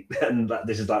crazy. And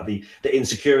this is like the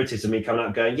insecurities of me coming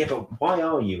out going, yeah, but why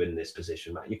are you in this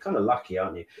position, Matt? You're kind of lucky,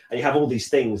 aren't you? And you have all these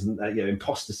things, and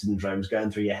imposter syndromes going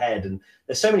through your head. And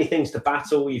there's so many things to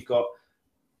battle. You've got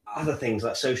other things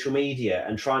like social media,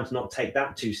 and trying to not take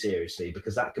that too seriously,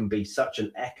 because that can be such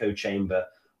an echo chamber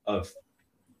of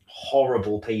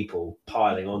horrible people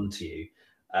piling onto you.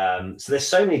 So there's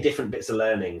so many different bits of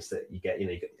learnings that you get,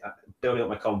 building up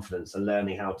my confidence and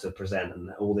learning how to present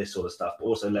and all this sort of stuff, but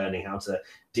also learning how to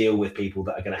deal with people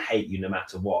that are going to hate you no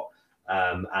matter what.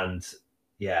 And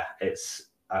yeah, it's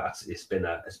been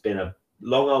a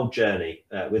long old journey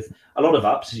with a lot of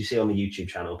ups, as you see on the YouTube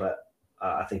channel, but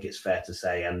I think it's fair to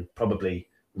say, and probably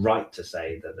right to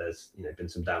say, that there's been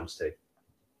some downs too.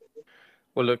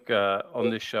 Well, look,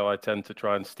 on this show, I tend to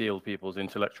try and steal people's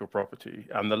intellectual property.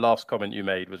 And the last comment you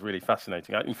made was really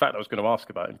fascinating. In fact, I was going to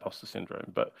ask about imposter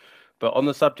syndrome. But on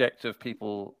the subject of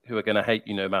people who are going to hate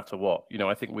you no matter what,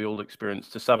 I think we all experience,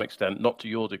 to some extent, not to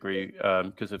your degree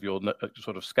because of your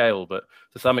sort of scale, but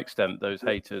to some extent, those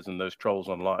haters and those trolls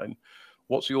online.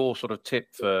 What's your sort of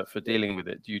tip for dealing with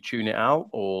it? Do you tune it out,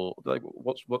 or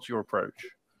what's your approach?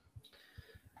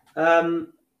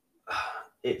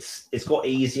 It's got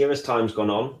easier as time's gone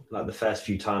on. Like the first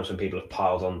few times when people have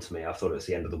piled onto me, I thought it was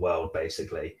the end of the world,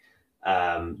 basically.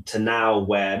 To now,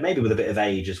 where maybe with a bit of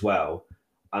age as well,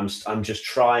 I'm just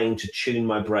trying to tune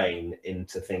my brain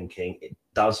into thinking it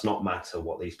does not matter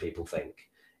what these people think.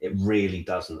 It really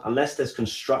doesn't, unless there's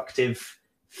constructive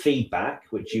feedback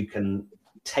which you can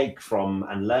take from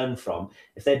and learn from.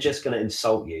 If they're just going to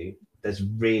insult you, there's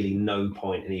really no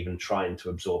point in even trying to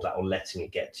absorb that or letting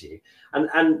it get to you.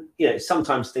 And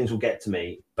sometimes things will get to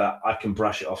me, but I can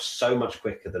brush it off so much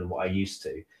quicker than what I used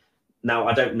to. Now,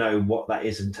 I don't know what that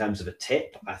is in terms of a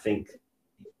tip. I think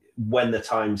when the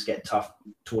times get tough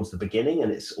towards the beginning,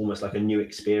 and it's almost like a new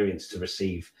experience to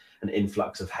receive an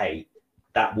influx of hate,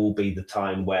 that will be the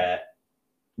time where,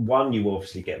 one, you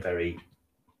obviously get very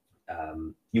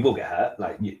you will get hurt.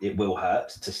 It will hurt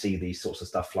to see these sorts of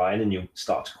stuff flying, and you'll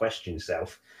start to question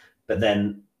yourself. But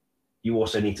then you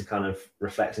also need to kind of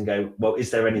reflect and go, well,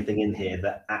 is there anything in here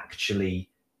that actually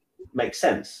makes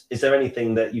sense? Is there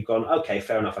anything that you've gone, okay,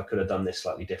 fair enough, I could have done this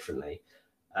slightly differently?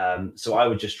 So I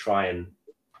would just try and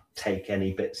take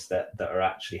any bits that are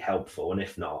actually helpful, and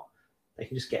if not, they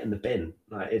can just get in the bin.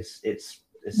 It's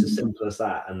as simple as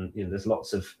that. And there's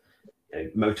lots of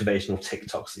motivational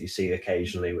TikToks that you see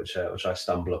occasionally, which I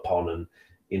stumble upon, and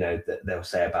that they'll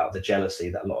say about the jealousy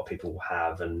that a lot of people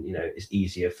have, and it's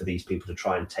easier for these people to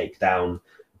try and take down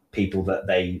people that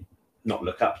they not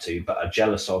look up to but are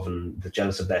jealous of, and they're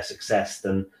jealous of their success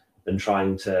than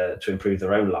trying to improve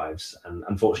their own lives. And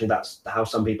unfortunately, that's how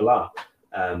some people are.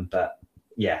 But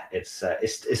yeah, it's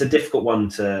a difficult one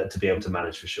to be able to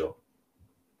manage for sure.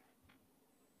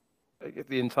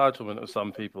 The entitlement of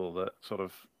some people that sort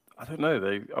of, I don't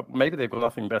know, maybe they've got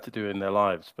nothing better to do in their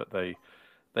lives, but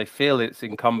they feel it's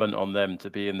incumbent on them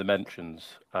to be in the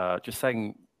mentions, just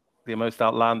saying the most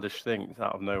outlandish things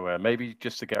out of nowhere, maybe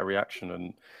just to get a reaction.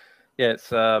 And yeah,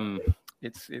 it's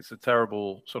a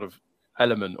terrible sort of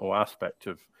element or aspect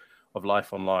of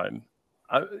life online.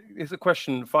 It's a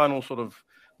question, final sort of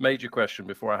major question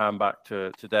before I hand back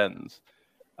to Dens.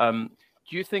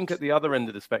 Do you think at the other end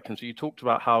of the spectrum, so you talked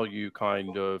about how you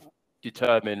kind of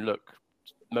determine, look,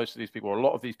 most of these people, or a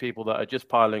lot of these people that are just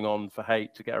piling on for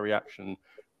hate to get a reaction,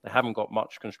 They haven't got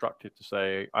much constructive to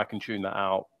say. I can tune that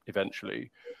out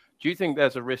eventually. Do you think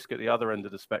there's a risk at the other end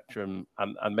of the spectrum,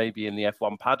 and maybe in the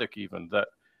F1 paddock even, that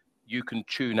you can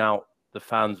tune out the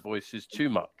fans' voices too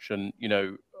much? And, you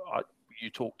know, you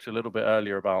talked a little bit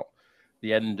earlier about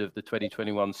the end of the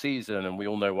 2021 season, and we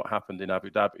all know what happened in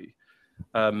Abu Dhabi.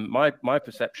 My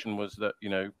perception was that, you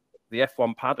know, the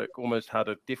F1 paddock almost had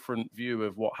a different view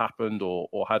of what happened,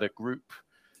 or had a group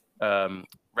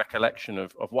recollection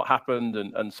of what happened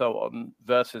and so on,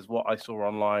 versus what I saw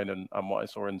online and what I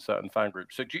saw in certain fan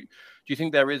groups. So do you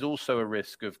think there is also a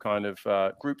risk of kind of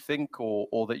groupthink,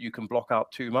 or that you can block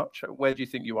out too much? Where do you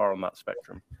think you are on that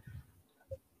spectrum?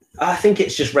 I think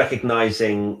it's just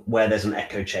recognizing where there's an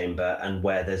echo chamber and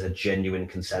where there's a genuine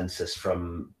consensus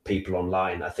from people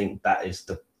online. I think that is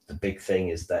the big thing,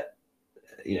 is that,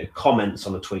 you know, comments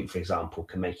on a tweet, for example,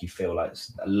 can make you feel like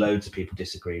loads of people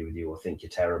disagree with you or think you're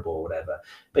terrible or whatever.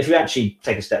 But if you actually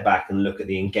take a step back and look at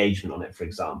the engagement on it, for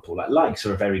example, like likes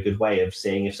are a very good way of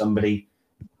seeing if somebody,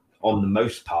 on the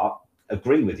most part,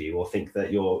 agree with you or think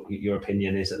that your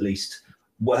opinion is at least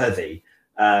worthy.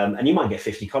 And you might get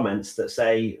 50 comments that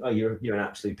say, "Oh, you're an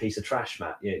absolute piece of trash,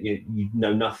 Matt. You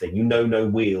know nothing. You know no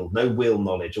wheel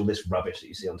knowledge, all this rubbish that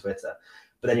you see on Twitter."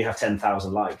 But then you have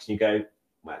 10,000 likes, and you go,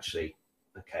 "Well, actually,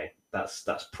 okay, that's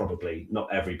probably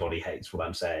not everybody hates what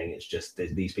I'm saying. It's just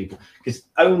these people." Because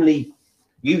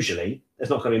usually there's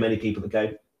not going to be many people that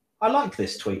go, "I like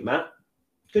this tweet, Matt.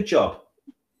 Good job."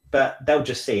 But they'll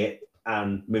just see it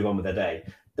and move on with their day.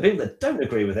 The people that don't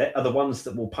agree with it are the ones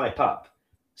that will pipe up.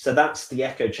 So that's the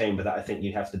echo chamber that I think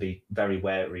you have to be very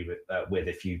wary with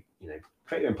if you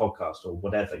create your own podcast or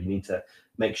whatever. You need to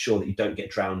make sure that you don't get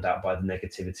drowned out by the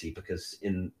negativity, because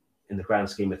in the grand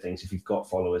scheme of things, if you've got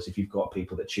followers, if you've got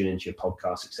people that tune into your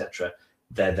podcast, etc.,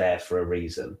 they're there for a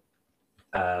reason.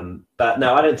 But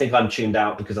no, I don't think I'm tuned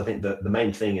out, because I think that the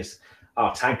main thing is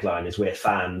our tagline is we're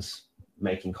fans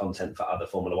making content for other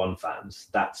Formula One fans.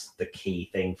 That's the key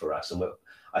thing for us. And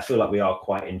I feel like we are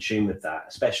quite in tune with that,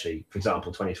 especially, for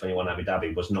example, 2021 Abu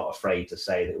Dhabi was not afraid to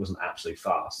say that it was an absolute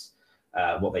farce,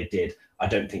 what they did. I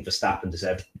don't think Verstappen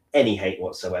deserved any hate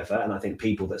whatsoever. And I think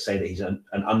people that say that he's an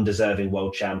undeserving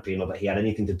world champion or that he had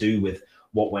anything to do with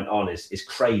what went on is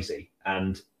crazy.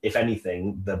 And if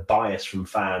anything, the bias from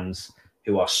fans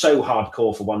who are so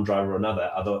hardcore for one driver or another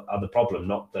are the problem,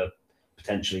 not the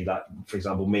potentially, like, for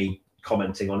example, me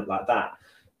commenting on it like that.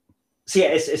 So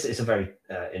yeah, it's a very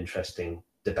interesting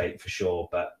debate for sure,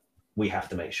 but we have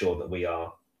to make sure that we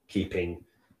are keeping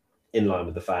in line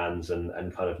with the fans and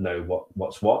kind of know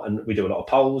what's what. And we do a lot of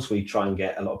polls. We try and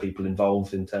get a lot of people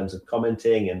involved in terms of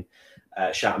commenting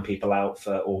and shouting people out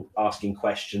or asking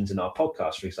questions in our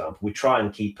podcast, for example. We try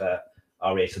and keep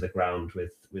our ear to the ground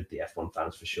with the F1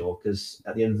 fans for sure, because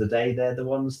at the end of the day, they're the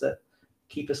ones that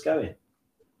keep us going.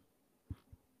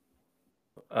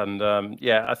 And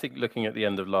I think looking at the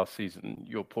end of last season,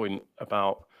 your point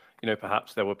about,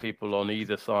 perhaps there were people on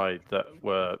either side that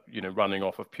were, running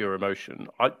off of pure emotion.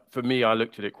 For me, I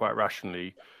looked at it quite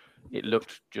rationally. It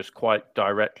looked just quite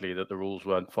directly that the rules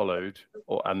weren't followed,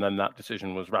 and then that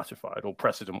decision was ratified, or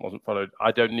precedent wasn't followed.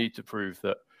 I don't need to prove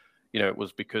that, it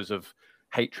was because of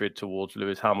hatred towards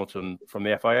Lewis Hamilton from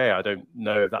the FIA. I don't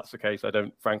know if that's the case. I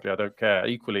don't care.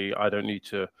 Equally, I don't need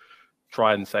to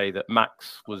try and say that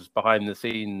Max was behind the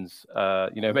scenes,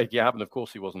 making it happen. Of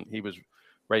course he wasn't. He was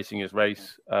racing his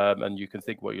race, and you can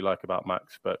think what you like about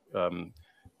Max, but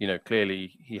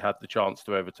clearly he had the chance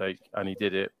to overtake and he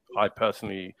did it. I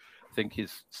personally think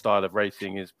his style of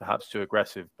racing is perhaps too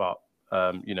aggressive, but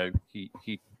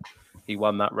he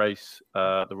won that race.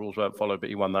 The rules weren't followed, but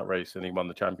he won that race and he won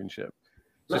the championship.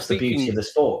 That's the beauty of the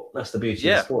sport. That's the beauty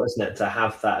of the sport, isn't it? To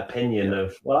have that opinion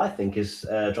of, well, I think his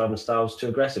driving style is too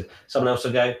aggressive. Someone else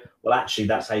will go, well, actually,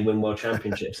 that's how you win world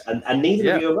championships. And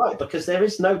neither of you are right, because there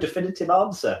is no definitive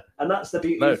answer. And that's the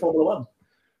beauty of Formula One.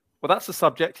 Well, that's the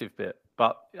subjective bit,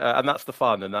 but and that's the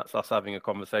fun, and that's us having a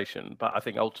conversation. But I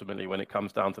think ultimately, when it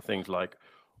comes down to things like,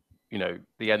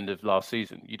 the end of last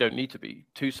season, you don't need to be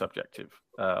too subjective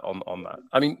on that.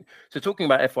 I mean, so talking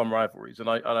about F1 rivalries, and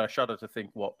I shudder to think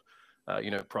what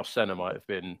Prost Senna might have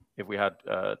been if we had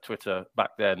Twitter back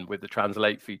then with the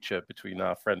translate feature between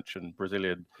our French and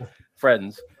Brazilian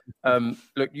friends.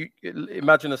 Look, you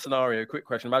imagine a scenario. Quick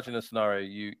question: imagine a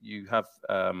scenario. You have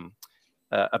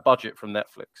a budget from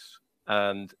Netflix,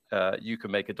 and you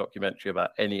can make a documentary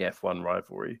about any F1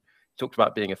 rivalry. You talked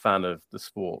about being a fan of the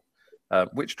sport.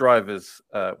 Which drivers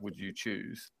would you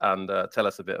choose? And tell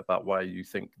us a bit about why you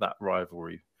think that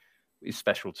rivalry is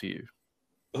special to you.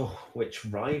 Oh, which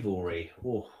rivalry?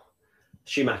 Oh,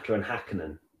 Schumacher and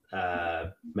Hakkinen,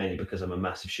 mainly because I'm a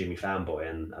massive Schumi fanboy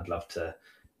and I'd love to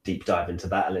deep dive into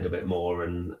that a little bit more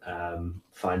and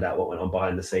find out what went on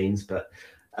behind the scenes. But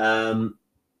I'd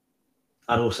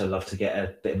also love to get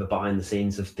a bit of a behind the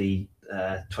scenes of the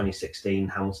 2016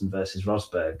 Hamilton versus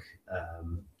Rosberg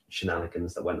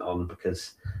shenanigans that went on,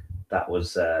 because that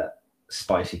was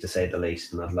spicy to say the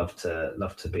least, and I'd love to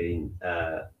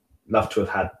have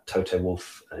had Toto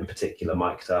Wolff in particular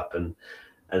mic'd up and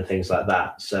things like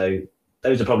that. So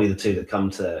those are probably the two that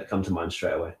come to mind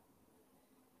straight away.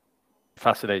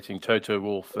 Fascinating, Toto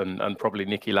Wolff and probably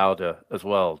Niki Lauda as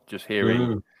well. Just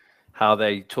hearing how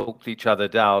they talked each other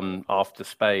down after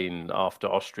Spain, after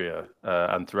Austria,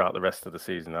 and throughout the rest of the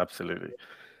season. Absolutely.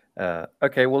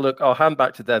 Okay, well, look, I'll hand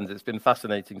back to Denz. It's been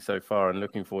fascinating so far, and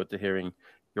looking forward to hearing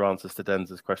your answers to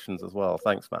Denz's questions as well.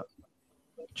 Thanks, Matt.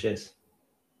 Cheers.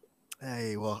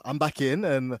 Hey, well, I'm back in,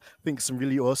 and I think some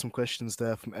really awesome questions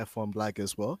there from F1 Blag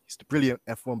as well. He's the brilliant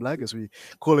F1 Blag, as we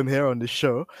call him here on the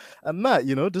show. And Matt,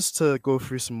 just to go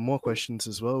through some more questions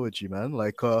as well with you, man.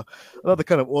 Like another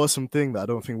kind of awesome thing that I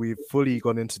don't think we've fully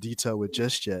gone into detail with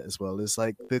just yet as well is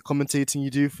like the commentating you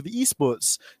do for the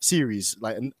esports series,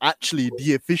 like, and actually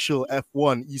the official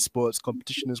F1 esports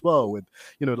competition as well, with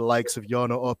the likes of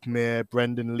Jarno Opmeer,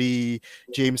 Brendan Lee,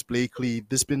 James Blakely.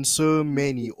 There's been so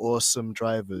many awesome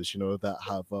drivers, that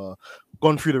have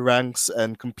gone through the ranks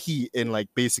and compete in like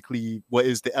basically what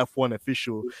is the F1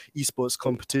 official esports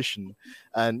competition,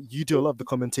 and you do a lot of the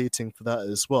commentating for that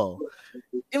as well.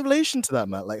 In relation to that,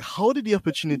 Matt, like, how did the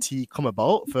opportunity come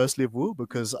about, firstly of all?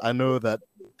 Because I know that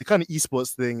the kind of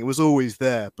esports thing, it was always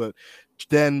there, but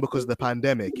then because of the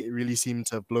pandemic, it really seemed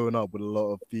to have blown up with a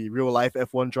lot of the real life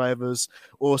F1 drivers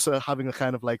also having a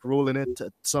kind of like role in it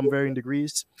at some varying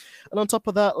degrees. And on top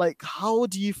of that, like, how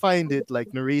do you find it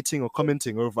like narrating or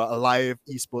commenting over a live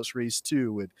esports race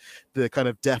too, with the kind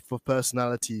of depth of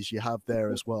personalities you have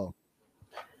there as well?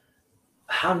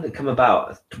 How did it come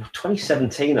about?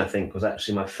 2017, I think, was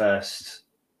actually my first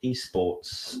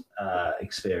esports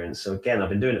experience. So again, I've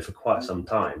been doing it for quite some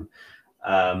time.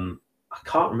 I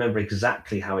can't remember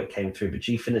exactly how it came through, but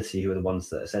Gfinity, who are the ones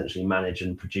that essentially manage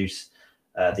and produce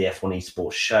the F1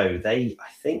 esports show,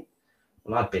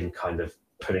 I'd been kind of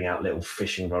putting out little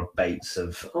fishing rod baits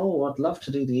of, I'd love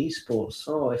to do the esports.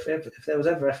 If there was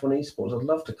ever F1 esports, I'd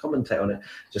love to commentate on it.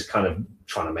 Just kind of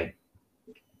trying to make,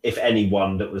 if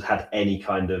anyone that had any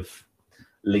kind of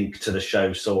link to the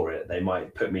show saw it, they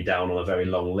might put me down on a very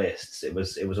long list. It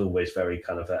was always very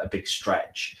kind of a big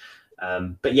stretch.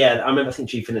 But yeah, I remember, I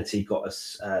think Gfinity got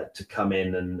us to come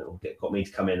in got me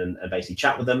to come in and basically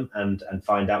chat with them and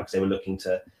find out, because they were looking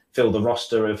to fill the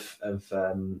roster of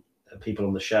people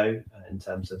on the show in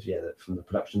terms of, from the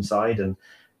production side. And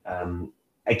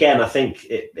again, I think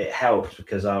it helped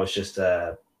because I was just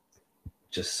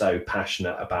so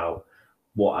passionate about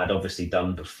what I'd obviously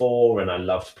done before, and I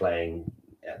loved playing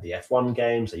at the F1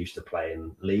 games. I used to play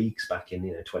in leagues back in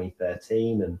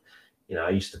 2013, and I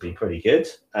used to be pretty good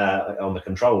on the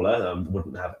controller. I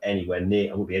wouldn't be anywhere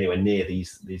near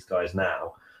these guys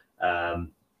now.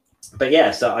 But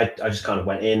yeah, so I just kind of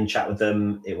went in, chat with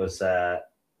them. It was I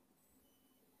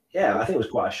think it was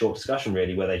quite a short discussion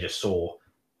really, where they just saw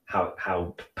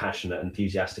how passionate and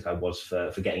enthusiastic I was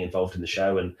for getting involved in the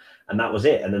show, and that was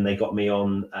it. And then they got me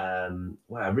on.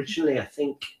 Originally I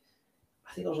think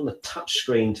I was on the touch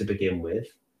screen to begin with.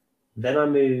 Then I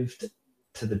moved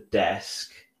to the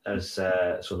desk as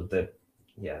sort of the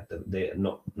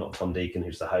not Tom Deacon,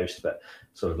 who's the host, but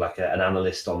sort of like an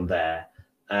analyst on there.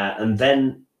 And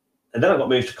then I got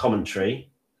moved to commentary,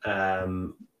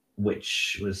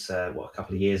 which was a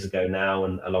couple of years ago now,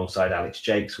 and alongside Alex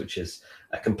Jakes, which is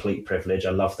a complete privilege.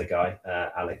 I love the guy,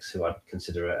 Alex, who I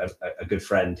consider a good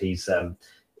friend. He's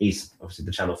obviously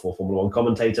the Channel 4 Formula 1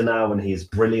 commentator now, and he's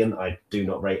brilliant. I do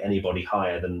not rate anybody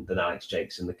higher than Alex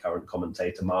Jakes in the current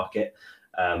commentator market.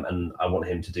 And I want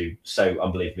him to do so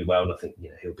unbelievably well. And I think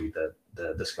he'll be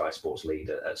the Sky Sports lead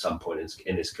at some point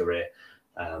in his career.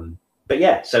 But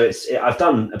yeah, so I've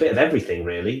done a bit of everything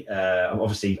really. I'm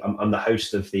the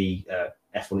host of the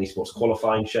F1 Esports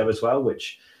qualifying show as well,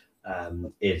 which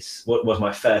was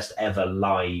my first ever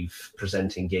live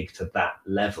presenting gig to that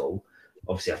level.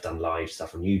 Obviously, I've done live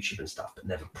stuff on YouTube and stuff, but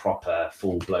never proper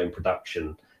full-blown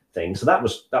production thing. So that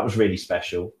was really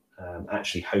special.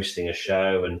 Actually hosting a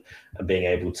show and being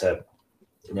able to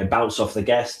bounce off the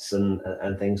guests and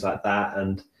things like that.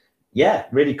 And Yeah,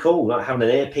 really cool. Like having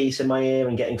an earpiece in my ear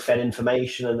and getting fed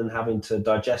information and then having to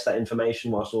digest that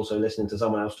information whilst also listening to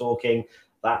someone else talking.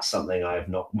 That's something I have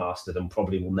not mastered and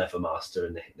probably will never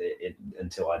master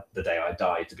until the day I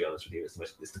die, to be honest with you.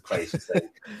 It's the craziest thing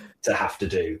to have to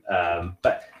do.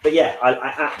 But yeah, I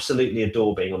absolutely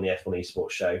adore being on the F1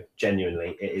 Esports show.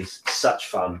 Genuinely, it is such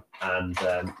fun. And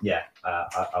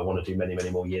I want to do many, many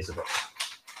more years of it.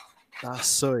 That's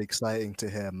so exciting to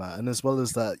hear, Matt. And as well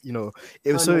as that,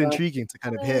 it was so intriguing to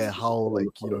kind of hear how, like,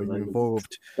 you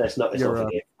involved it's not your.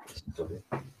 here.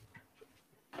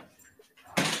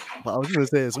 But I was going to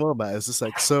say as well, Matt, it's just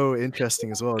like so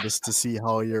interesting as well, just to see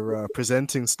how your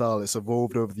presenting style has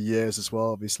evolved over the years as well,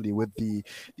 obviously with the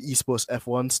esports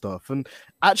F1 stuff. And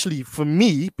actually, for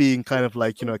me, being kind of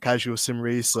like, a casual sim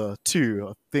racer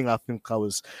too, I think I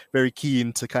was very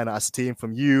keen to kind of ascertain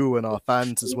from you and our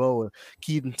fans as well,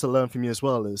 keen to learn from you as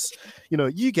well, is,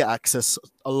 you get access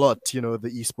a lot, the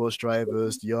esports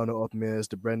drivers, the Yana Opmirs,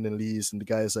 the Brendan Lees, and the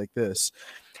guys like this.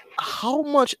 How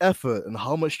much effort and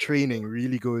how much training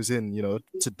really goes in,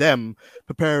 to them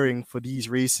preparing for these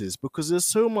races? Because there's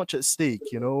so much at stake,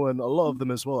 and a lot of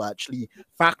them as well, actually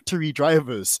factory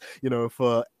drivers,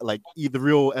 for like either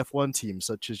real F1 teams,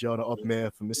 such as Yana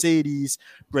Opmeer for Mercedes,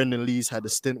 Brendan Lees had a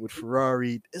stint with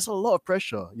Ferrari. It's a lot of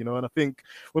pressure, and I think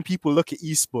when people look at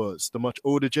esports, the much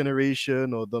older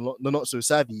generation or the not so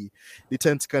savvy, they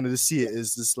tend to kind of see it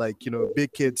as this like,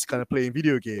 big kids kind of playing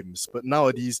video games. But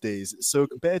nowadays days, it's so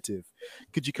competitive.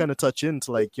 Could you kind of touch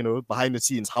into like, behind the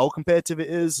scenes, how competitive it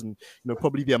is and,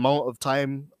 probably the amount of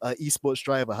time an esports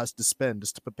driver has to spend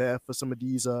just to prepare for some of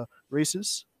these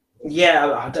races?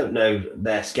 Yeah, I don't know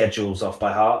their schedules off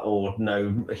by heart or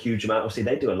know a huge amount. Obviously,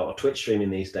 they do a lot of Twitch streaming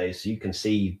these days, so you can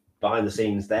see behind the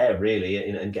scenes there really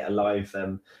and get a live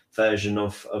version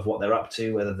of what they're up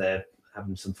to, whether they're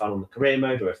having some fun on the career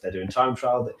mode or if they're doing time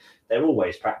trial. They're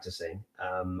always practicing.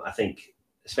 I think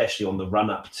especially on the run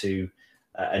up to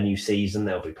a new season,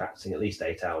 they'll be practicing at least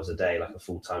 8 hours a day, like a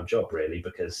full-time job really,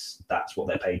 because that's what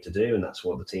they're paid to do and that's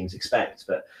what the teams expect.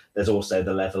 But there's also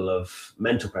the level of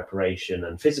mental preparation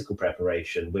and physical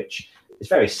preparation, which is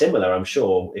very similar, I'm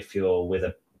sure, if you're with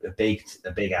a big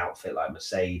outfit like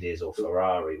Mercedes or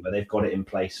Ferrari, where they've got it in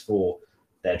place for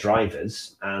their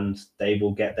drivers, and they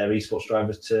will get their esports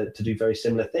drivers to do very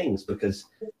similar things because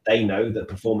they know that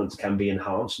performance can be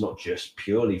enhanced, not just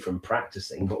purely from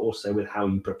practicing, but also with how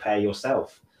you prepare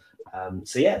yourself.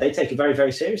 So yeah, they take it very,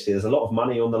 very seriously. There's a lot of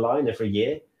money on the line every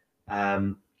year.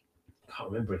 Can't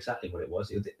remember exactly what it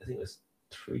was. I think it was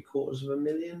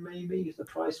 $750,000, maybe, is the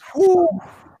price.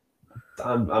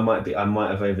 I might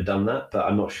have overdone that, but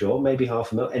I'm not sure. Maybe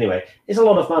 $500,000. Anyway, it's a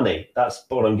lot of money. That's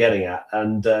what I'm getting at.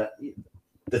 And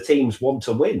the teams want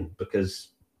to win because,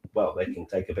 well, they can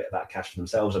take a bit of that cash for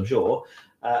themselves, I'm sure.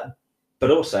 But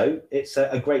also, it's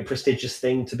a great prestigious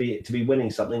thing to be winning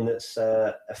something that's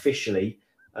officially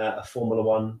a Formula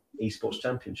One esports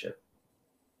championship.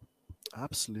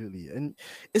 Absolutely. And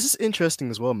it's just interesting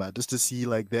as well, Matt, just to see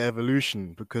like the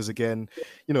evolution, because again,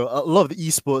 a lot of the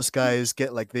esports guys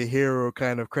get like the hero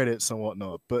kind of credits and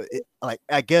whatnot, but like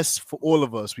I guess for all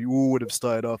of us, we all would have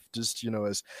started off just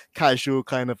as casual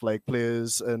kind of like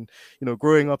players, and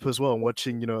growing up as well and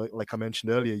watching, like I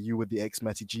mentioned earlier, you with the X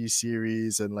Matty G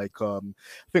series, and like I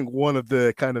think one of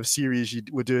the kind of series you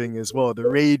were doing as well, the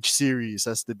Rage series,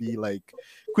 has to be like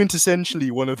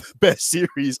quintessentially one of the best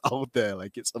series out there.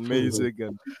 Like it's amazing.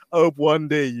 And I hope one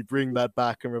day you bring that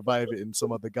back and revive it in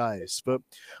some other guys. But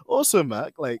also,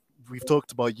 Mac, like we've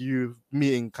talked about you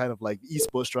meeting kind of like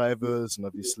esports drivers and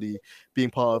obviously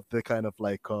being part of the kind of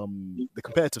like the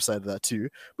competitive side of that too.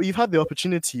 But you've had the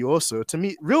opportunity also to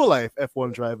meet real life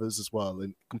F1 drivers as well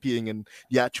and competing in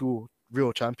the actual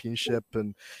real championship,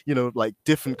 and like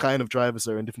different kind of drivers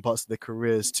that are in different parts of their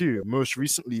careers too. Most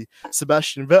recently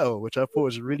Sebastian Vettel, which I thought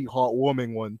was a really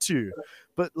heartwarming one too.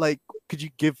 But like, could you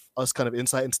give us kind of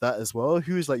insight into that as well?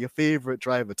 Who's like your favorite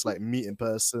driver to like meet in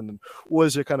person, and what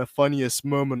was your kind of funniest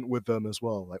moment with them as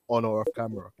well, like on or off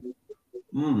camera?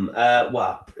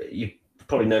 Well, you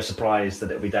probably no surprise that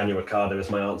it'll be Daniel Ricciardo as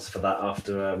my answer for that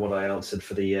after what I answered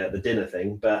for the dinner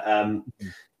thing. But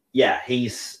yeah,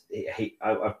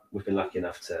 we've been lucky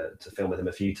enough to film with him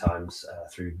a few times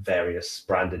through various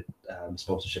branded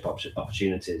sponsorship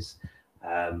opportunities.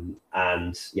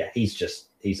 And yeah,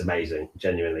 he's amazing,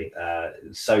 genuinely.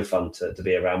 So fun to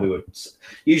be around.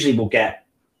 We'll get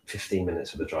 15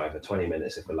 minutes with the driver, 20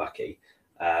 minutes if we're lucky.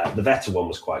 The Vettel one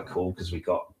was quite cool because we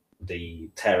got the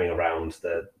tearing around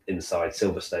the inside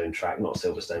Silverstone track, not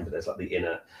Silverstone, but there's like the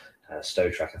inner Stowe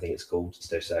track, I think it's called,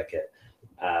 Stowe Circuit.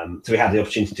 So we had the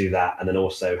opportunity to do that and then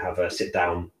also have a sit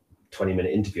down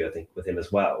 20-minute interview, I think, with him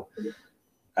as well.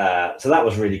 So that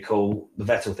was really cool. The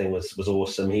Vettel thing was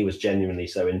awesome. He was genuinely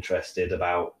so interested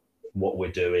about what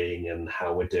we're doing and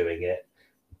how we're doing it.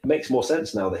 It makes more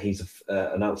sense now that he's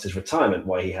announced his retirement,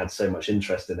 why he had so much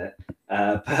interest in it.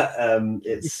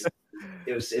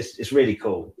 It's really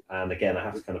cool. And again, I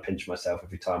have to kind of pinch myself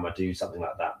every time I do something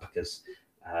like that, because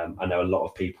I know a lot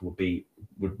of people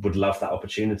would love that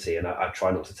opportunity, and I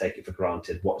try not to take it for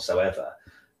granted whatsoever.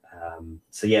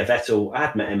 So yeah, Vettel, I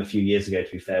had met him a few years ago,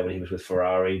 to be fair, when he was with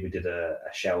Ferrari. We did a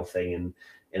Shell thing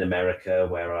in America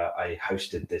where I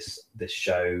hosted this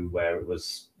show where it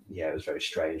was very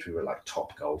strange. We were like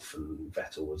Top Golf, and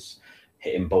Vettel was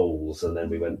hitting balls, and then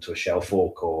we went to a Shell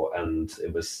forecourt, and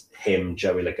it was him,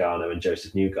 Joey Logano, and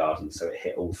Joseph Newgarden. So it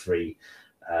hit all three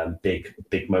big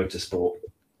motorsport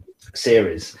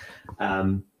series.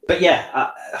 But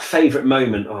yeah, a favourite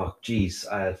moment. Oh, geez,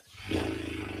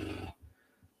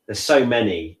 there's so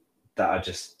many that I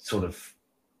just sort of,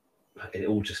 it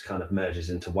all just kind of merges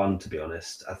into one, to be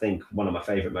honest. I think one of my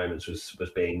favourite moments was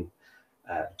being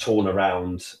torn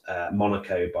around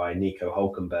Monaco by Nico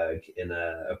Hulkenberg in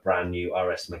a brand new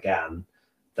RS Megane,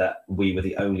 that we were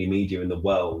the only media in the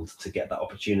world to get that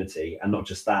opportunity. And not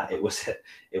just that, it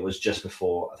was just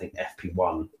before, I think,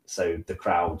 FP1. So the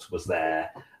crowd was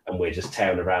there, and we're just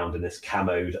tearing around in this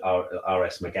camoed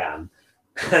RS Megane.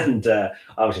 And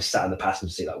I was just sat in the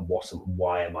passenger seat like,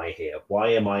 why am I here? Why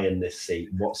am I in this seat?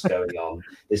 What's going on?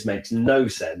 This makes no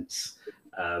sense.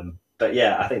 But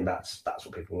yeah, I think that's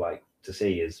what people like to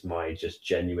see, is my just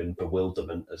genuine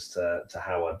bewilderment as to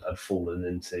how I'd fallen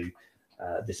into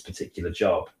this particular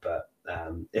job. But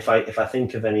if I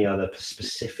think of any other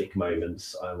specific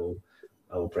moments, I will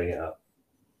bring it up.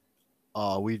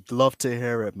 Oh, we'd love to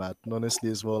hear it, Matt. And honestly,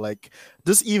 as well, like,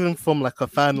 just even from like a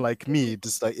fan like me,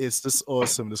 just like, it's just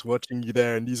awesome just watching you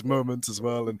there in these moments as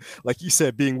well. And like you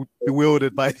said, being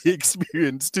bewildered by the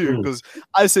experience too, because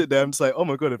I sit there, I'm just like, oh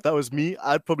my God, if that was me,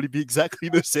 I'd probably be exactly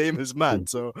the same as Matt.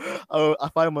 So I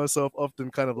find myself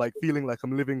often kind of like feeling like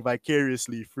I'm living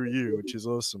vicariously through you, which is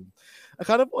awesome. And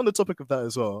kind of on the topic of that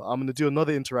as well, I'm going to do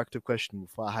another interactive question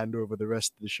before I hand over the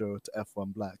rest of the show to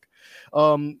F1 Black.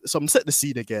 So I'm set the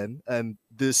scene again, and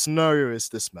the scenario is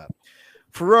this, man.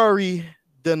 Ferrari,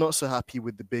 they're not so happy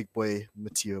with the big boy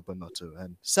Matteo Binotto,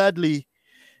 and sadly,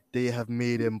 they have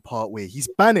made him part way. He's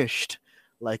banished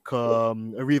like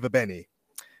Arriva Bene,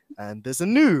 and there's a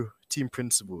new team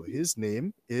principal. His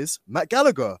name is Matt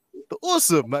Gallagher, the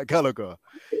awesome Matt Gallagher.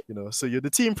 You know, so you're the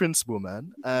team principal,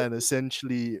 man, and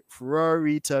essentially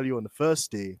Ferrari tell you on the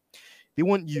first day they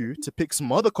want you to pick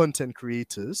some other content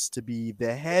creators to be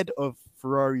the head of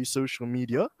Ferrari social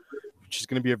media, which is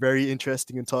going to be a very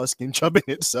interesting and tasking job in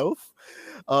itself.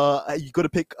 You got to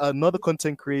pick another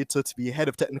content creator to be head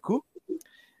of technical.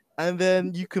 And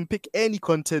then you can pick any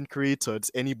content creator, it's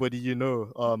anybody you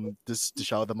know, just to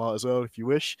shout them out as well if you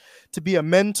wish, to be a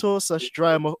mentor /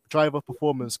 driver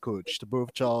performance coach to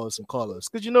both Charles and Carlos.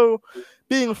 Because you know,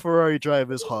 being a Ferrari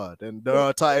driver is hard, and there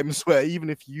are times where even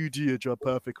if you do your job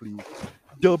perfectly,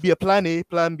 there'll be a plan A,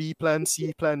 plan B, plan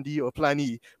C, plan D, or plan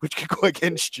E, which could go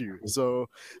against you. So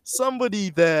somebody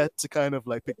there to kind of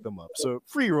like pick them up. So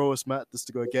 3 roles, Matt, just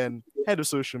to go again, head of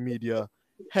social media,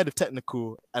 head of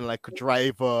technical, and like a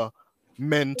driver,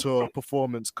 mentor,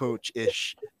 performance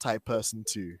coach-ish type person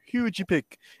too. Who would you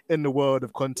pick in the world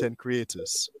of content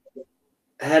creators?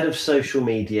 Head of social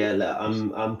media,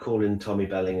 I'm calling Tommy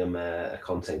Bellingham a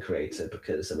content creator,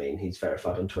 because I mean he's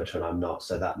verified on Twitter and I'm not,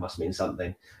 so that must mean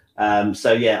something.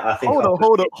 So yeah, I think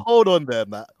hold on there,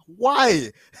 Matt.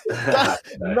 Why?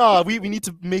 Nah, we need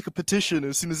to make a petition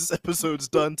as soon as this episode's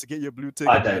done to get your blue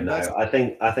ticket. I don't know. I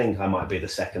think I might be the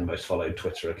second most followed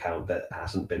Twitter account that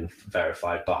hasn't been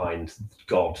verified, behind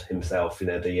God himself. You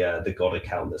know, the God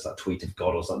account that's like tweeted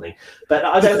God or something. But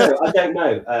I don't know.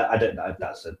 I don't know.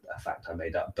 That's a fact I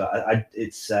made up. But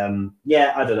it's I don't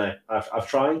know. I've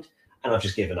tried and I've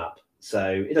just given up.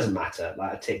 So it doesn't matter.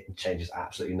 Like, a tick changes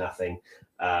absolutely nothing.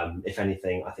 If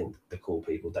anything, I think the cool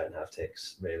people don't have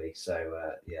ticks, really.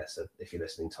 So so if you're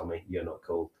listening, Tommy, you're not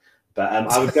cool. But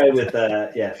I would go with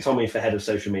Tommy for head of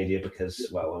social media, because,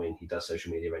 well, I mean, he does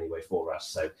social media anyway for us,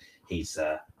 so he's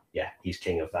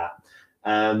king of that.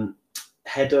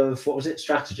 Head of, what was it,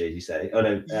 strategy? Did you say? Oh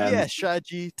no,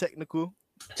 strategy, technical,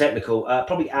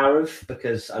 probably Arav,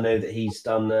 because I know that he's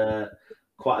done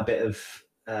quite a bit of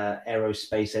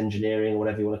aerospace engineering, or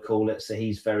whatever you want to call it. So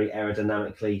he's very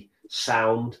aerodynamically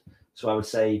sound. So I would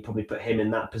say probably put him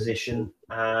in that position.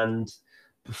 And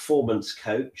performance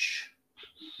coach.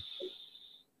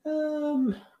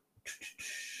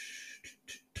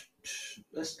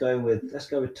 Let's go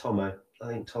with Tomo. I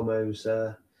think Tomo's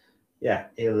yeah,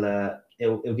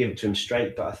 he'll give it to him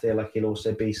straight, but I feel like he'll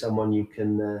also be someone you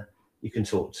can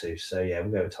talk to. So yeah,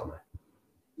 we'll go with Tomo.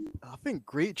 I think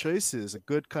great choices, a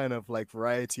good kind of like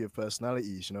variety of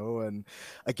personalities, you know. And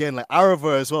again, like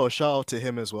Arava as well, shout out to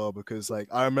him as well, because like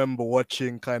I remember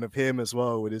watching kind of him as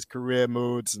well with his career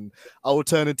modes and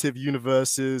alternative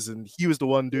universes, and he was the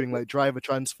one doing like driver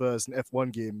transfers and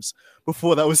F1 games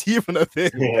before that was even a thing,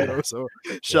 you know. So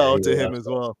shout Yeah, out to he him loves as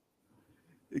that. well.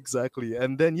 Exactly.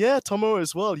 And then yeah, Tomo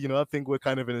as well, you know, I think we're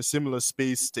kind of in a similar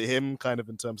space to him, kind of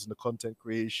in terms of the content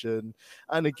creation.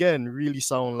 And again, really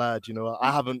sound lad, you know.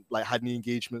 I haven't like had any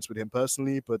engagements with him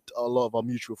personally, but a lot of our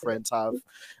mutual friends have.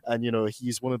 And you know,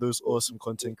 he's one of those awesome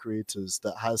content creators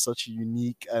that has such a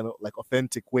unique and like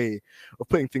authentic way of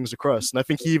putting things across. And I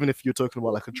think even if you're talking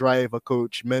about like a driver,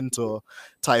 coach, mentor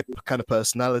type kind of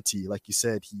personality, like you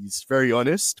said, he's very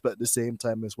honest, but at the same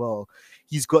time as well,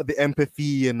 he's got the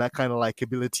empathy and that kind of like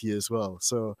ability as well.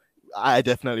 So I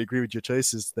definitely agree with your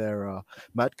choices there,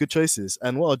 Matt. Good choices.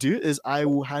 And what I'll do is I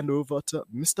will hand over to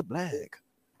Mr. Blagg.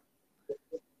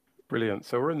 Brilliant.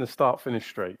 So we're in the start-finish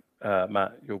straight,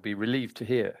 Matt. You'll be relieved to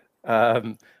hear.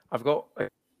 I've got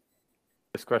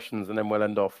questions, and then we'll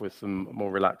end off with some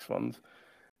more relaxed ones.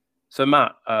 So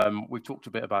Matt, we've talked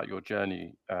a bit about your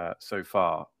journey so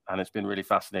far, and it's been really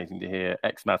fascinating to hear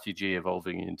Matthew G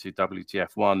evolving into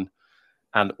WTF1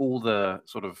 and all the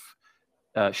sort of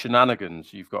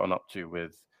shenanigans you've gotten up to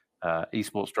with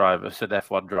esports drivers and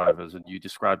F1 drivers, and you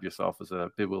describe yourself as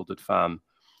a bewildered fan.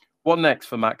 What next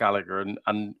for Matt Gallagher,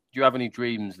 and do you have any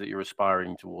dreams that you're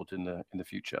aspiring towards in the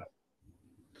future?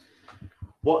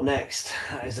 What next?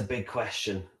 That is a big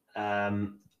question.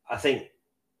 I think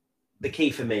the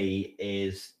key for me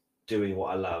is doing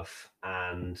what I love,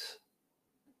 and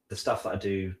the stuff that I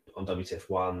do on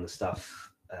WTF1, the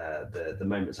stuff, the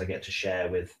moments I get to share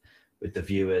with the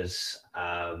viewers.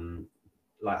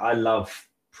 Like I love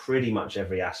pretty much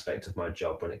every aspect of my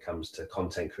job when it comes to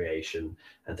content creation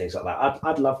and things like that.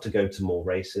 I'd love to go to more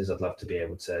races. I'd love to be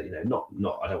able to, you know,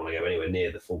 not I don't want to go anywhere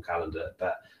near the full calendar,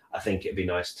 but I think it'd be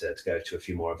nice to go to a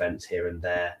few more events here and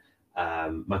there.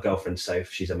 My girlfriend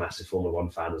Soph, she's a massive Formula One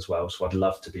fan as well, so I'd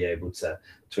love to be able to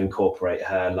incorporate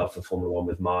her love for Formula One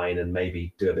with mine, and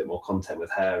maybe do a bit more content with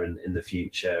her in the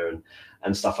future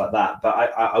and stuff like that. But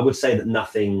I would say that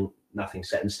nothing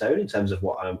set in stone in terms of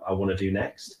what I want to do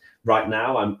next. Right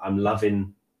now, I'm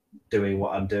loving doing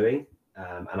what I'm doing,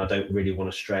 and I don't really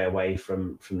want to stray away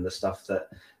from the stuff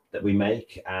that we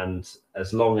make. And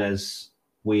as long as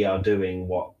we are doing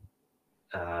what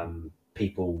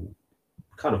people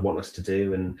kind of want us to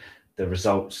do, and the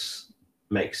results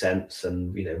make sense,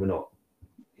 and you know, we're not,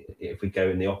 if we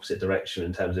go in the opposite direction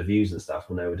in terms of views and stuff,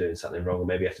 we'll know we're doing something wrong, and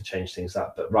maybe have to change things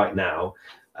up. But right now,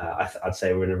 I'd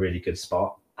say we're in a really good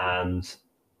spot. And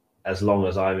as long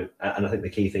as and I think the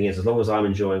key thing is, as long as I'm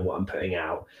enjoying what I'm putting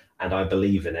out and I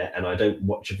believe in it, and I don't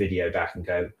watch a video back and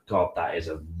go, God, that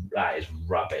is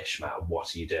rubbish, Matt,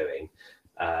 what are you doing?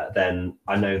 Then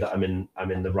I know that I'm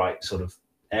in the right sort of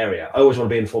area. I always want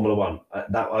to be in Formula One.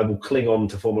 That I will cling on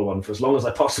to Formula One for as long as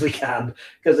I possibly can,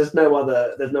 because there's no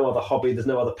other hobby, there's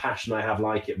no other passion I have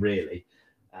like it, really.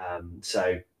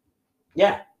 So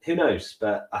yeah, who knows?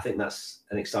 But I think that's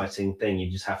an exciting thing.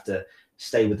 You just have to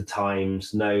stay with the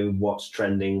times, know what's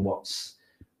trending, what's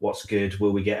good.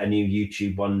 Will we get a new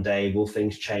YouTube one day? Will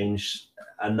things change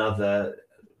another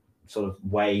sort of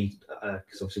way?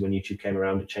 Because obviously when YouTube came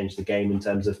around, it changed the game in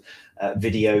terms of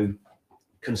video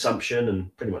consumption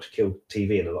and pretty much killed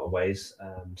TV in a lot of ways.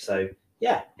 So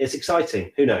yeah, it's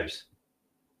exciting. Who knows?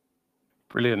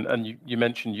 Brilliant. And you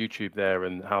mentioned YouTube there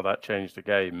and how that changed the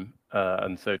game.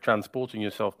 And so transporting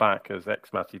yourself back as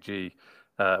Matthew G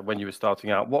when you were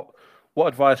starting out, what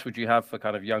advice would you have for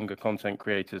kind of younger content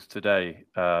creators today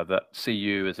that see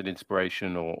you as an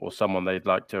inspiration or someone they'd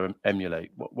like to emulate?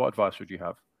 What advice would you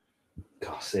have?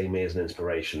 God, seeing me as an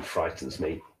inspiration frightens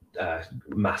me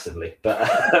massively. But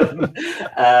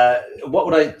what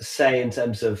would I say in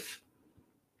terms of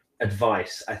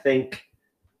advice? I think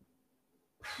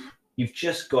you've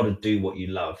just got to do what you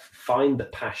love. Find the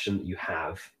passion that you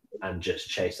have and just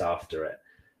chase after it.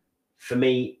 For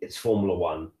me, it's Formula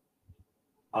One.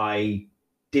 I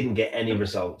didn't get any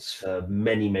results for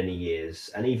many, many years.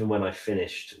 And even when I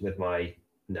finished with my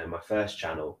first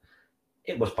channel,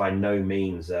 it was by no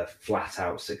means a flat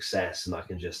out success and I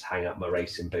can just hang up my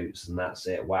racing boots and that's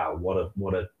it. Wow,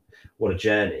 what a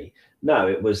journey. No,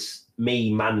 it was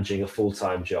me managing a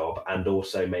full-time job and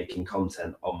also making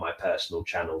content on my personal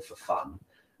channel for fun.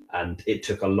 And it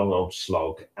took a long old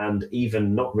slog, and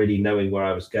even not really knowing where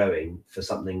I was going for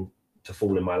something to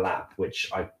fall in my lap,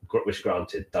 which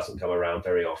granted doesn't come around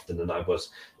very often, and I was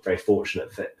very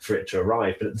fortunate for it to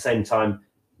arrive. But at the same time,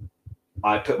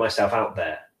 I put myself out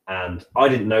there, and I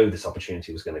didn't know this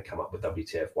opportunity was going to come up with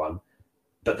WTF1.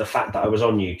 But the fact that I was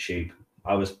on YouTube,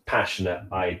 I was passionate,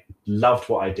 I loved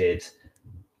what I did,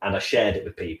 and I shared it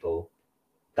with people.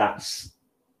 That's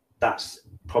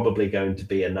probably going to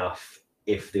be enough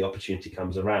if the opportunity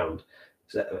comes around.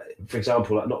 So, for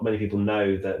example, not many people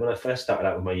know that when I first started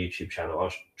out with my YouTube channel, I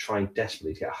was trying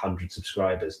desperately to get 100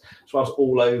 subscribers. So I was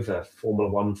all over Formula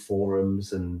One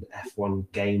forums and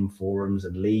F1 game forums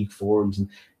and league forums and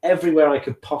everywhere I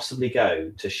could possibly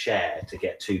go to share to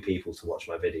get 2 people to watch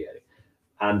my video.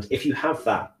 And if you have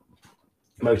that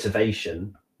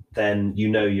motivation, then you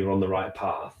know you're on the right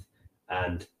path.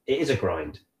 And it is a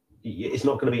grind. It's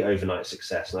not going to be overnight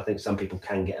success. And I think some people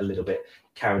can get a little bit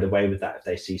carried away with that if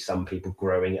they see some people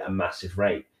growing at a massive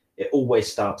rate. It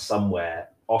always starts somewhere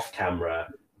off camera,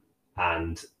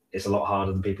 and it's a lot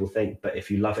harder than people think. But if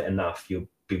you love it enough, you'll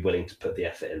be willing to put the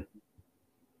effort in.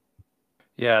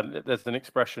 Yeah, there's an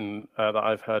expression that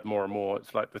I've heard more and more.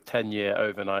 It's like the 10-year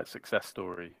overnight success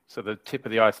story. So the tip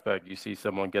of the iceberg, you see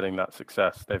someone getting that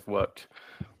success. They've worked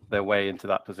their way into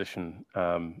that position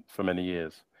for many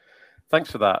years. Thanks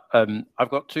for that. I've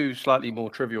got 2 slightly more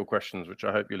trivial questions, which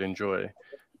I hope you'll enjoy.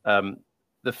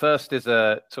 The first is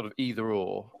a sort of either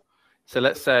or. So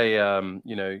let's say,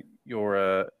 you're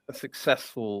a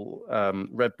successful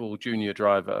Red Bull junior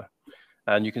driver,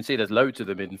 and you can see there's loads of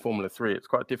them in Formula 3. It's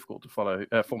quite difficult to follow,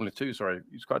 Formula 2, sorry.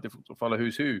 It's quite difficult to follow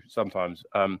who's who sometimes.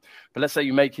 But let's say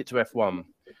you make it to F1.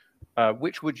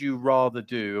 Which would you rather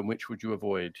do and which would you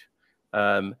avoid?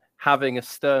 Having a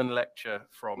stern lecture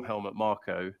from Helmut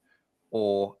Marko,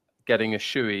 or getting a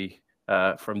shoey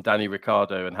from Danny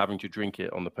Ricciardo and having to drink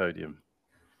it on the podium?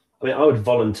 I mean, I would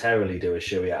voluntarily do a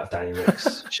shoey out of Danny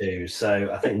Rick's shoes.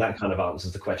 So I think that kind of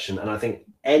answers the question. And I think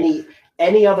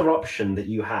any other option that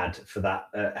you had for that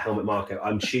Helmut Marko,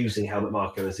 I'm choosing Helmut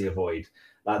Marko as the avoid.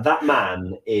 Like, that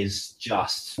man is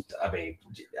just, I mean,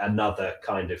 another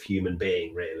kind of human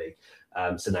being, really.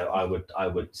 So no, I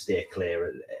would steer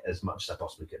clear as much as I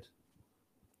possibly could.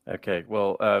 Okay,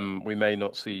 well, we may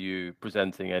not see you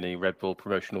presenting any Red Bull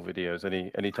promotional videos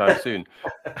anytime soon.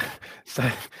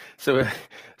 So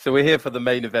we're here for the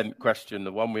main event question,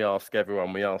 the one we ask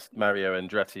everyone. We asked Mario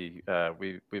Andretti.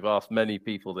 We've asked many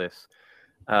people this.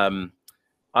 I'm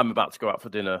about to go out for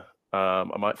dinner.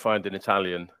 I might find an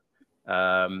Italian.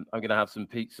 I'm going to have some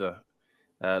pizza.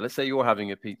 Let's say you're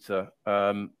having a pizza.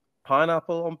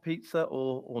 Pineapple on pizza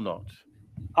or not?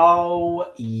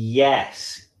 Oh,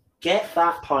 yes. Get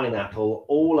that pineapple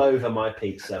all over my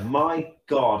pizza. My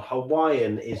God,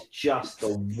 Hawaiian is just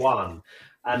the one.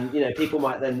 And, people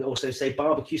might then also say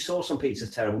barbecue sauce on pizza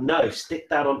is terrible. No, stick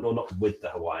that on, or not with the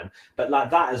Hawaiian, but like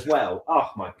that as well.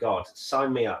 Oh, my God,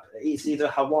 sign me up. It's either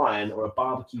Hawaiian or a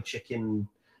barbecue chicken,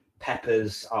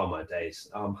 peppers. Oh, my days.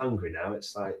 I'm hungry now.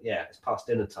 It's like, yeah, it's past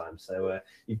dinner time. So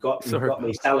you've got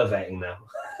me salivating now.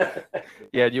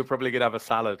 Yeah, you're probably going to have a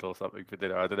salad or something for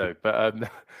dinner. I don't know. But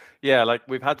yeah, like,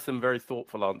 we've had some very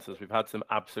thoughtful answers. We've had some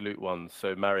absolute ones.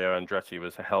 So Mario Andretti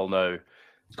was a hell no.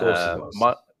 Of course it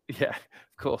was. Yeah,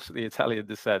 of course, the Italian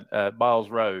descent. Miles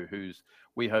Rowe, who's,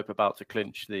 we hope, about to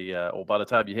clinch or by the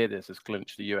time you hear this, has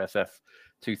clinched the USF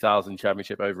 2000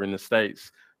 championship over in the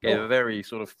States, gave a very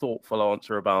sort of thoughtful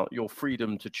answer about your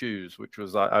freedom to choose, which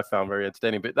was, I found very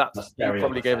entertaining. But that's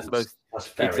probably gave us the most. That's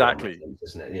very exactly,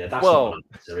 isn't it? Yeah, that's not an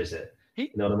answer, is it? You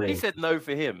know what I mean? He said no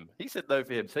for him.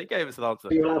 So he gave us an answer.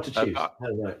 But you're allowed to choose.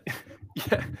 Right.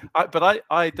 Yeah, but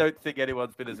I don't think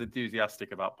anyone's been as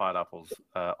enthusiastic about pineapples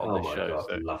on this show. God,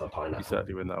 so I love a pineapple. You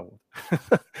certainly win that award.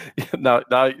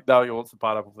 now you want some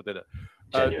pineapple for dinner.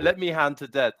 Let me hand to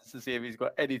Dens to see if he's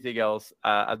got anything else.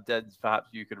 And Dens, perhaps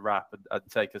you could wrap and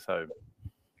take us home.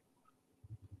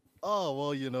 Oh,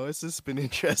 well, it's just been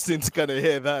interesting to kind of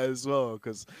hear that as well,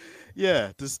 because,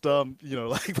 yeah, just,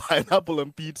 like pineapple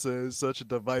on pizza is such a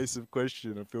divisive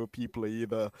question. I feel people are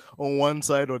either on one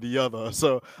side or the other.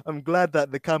 So I'm glad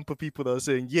that the camp of people that are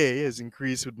saying, yeah, has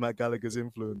increased with Matt Gallagher's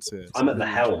influence here. I'm at the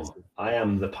helm. I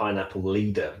am the pineapple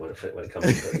leader when it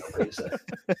comes to pizza.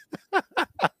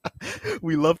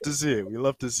 We love to see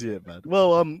it. Man.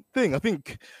 Well, I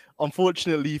think,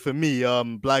 unfortunately for me,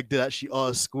 Black did actually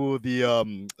ask all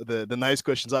the nice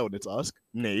questions I wanted to ask.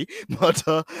 Nay, but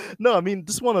no, I mean,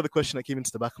 just one other question that came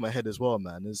into the back of my head as well,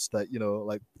 man, is that,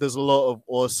 like, there's a lot of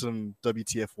awesome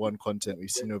WTF1 content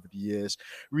we've seen over the years.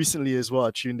 Recently as well,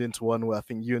 I tuned into one where I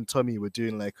think you and Tommy were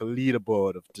doing like a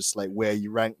leaderboard of just like where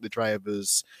you rank the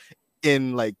drivers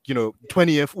in like,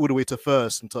 20th all the way to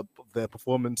first on top of their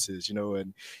performances,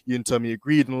 and you and Tommy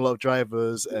agreed on a lot of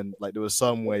drivers, and like there was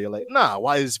some where you're like, nah,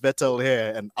 why is Vettel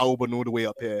here and Albon all the way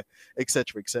up here,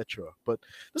 etc., etc. But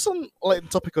just on like the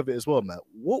topic of it as well, Matt,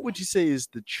 what would you say is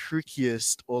the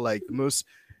trickiest or like the most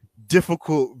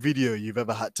difficult video you've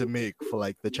ever had to make for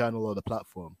like the channel or the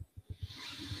platform?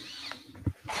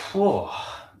 Oh,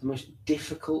 the most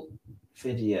difficult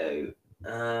video.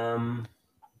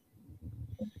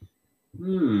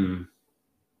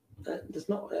 There's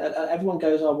not. Everyone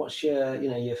goes, "Oh, what's your,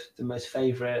 your the most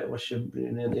favorite? What's your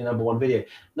number one video?"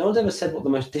 No one's ever said what the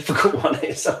most difficult one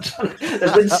is.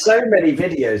 There's been so many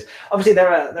videos. Obviously, there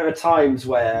are times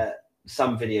where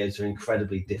some videos are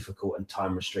incredibly difficult and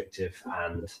time restrictive,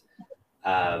 and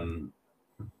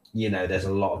there's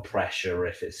a lot of pressure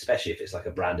especially if it's like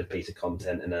a branded piece of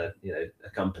content and a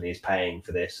company is paying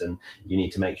for this, and you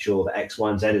need to make sure that X, Y,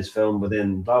 and Z is filmed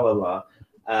within blah blah blah.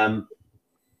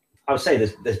 I would say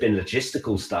there's been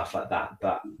logistical stuff like that,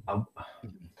 but I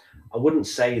wouldn't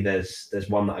say there's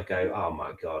one that I go, oh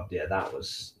my god, yeah, that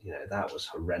was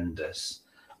horrendous.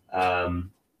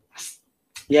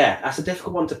 Yeah, that's a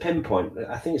difficult one to pinpoint.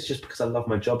 I think it's just because I love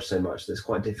my job so much that it's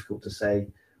quite difficult to say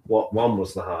what one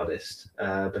was the hardest,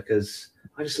 because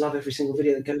I just love every single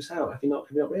video that goes out. Have you not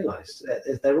realised?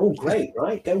 They're all great,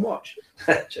 right? Go watch.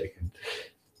 Joking.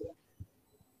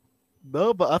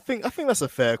 No, but I think that's a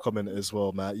fair comment as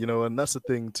well, Matt. And that's the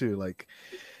thing too. Like,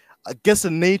 I guess the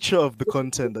nature of the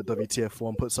content that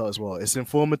WTF1 puts out as well. It's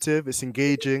informative, it's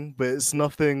engaging, but it's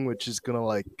nothing which is gonna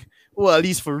like, well, at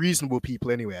least for reasonable people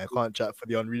anyway. I can't chat for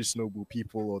the unreasonable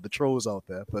people or the trolls out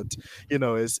there, but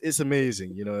it's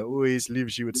amazing. It always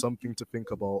leaves you with something to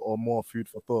think about or more food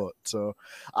for thought. So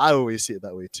I always see it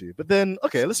that way too. But then,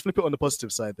 okay, let's flip it on the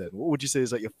positive side then. What would you say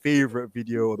is like your favorite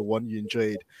video or the one you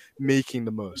enjoyed making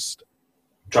the most?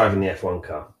 Driving the F1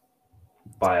 car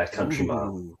by a country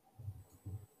mile.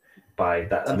 By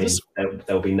that, I mean,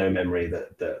 there'll be no memory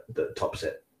that tops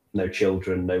it. No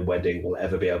children, no wedding will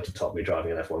ever be able to top me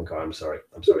driving an F1 car. I'm sorry,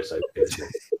 so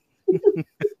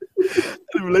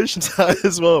in relation to that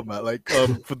as well, Matt, like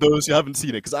for those who haven't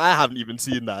seen it, because I haven't even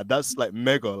seen that, that's like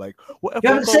mega. Like, what F1 you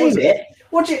haven't seen it?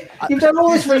 You've done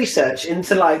all this research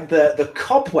into like the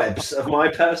cobwebs of my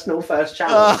personal first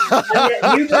channel, and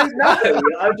yet you don't know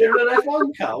I've driven an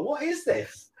F1 car. What is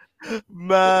this?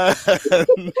 Man,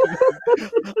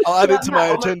 I'll add it to my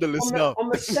agenda list now. On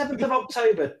the 7th of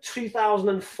October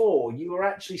 2004, you were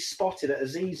actually spotted at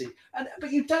Azizi,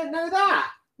 but you don't know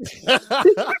that.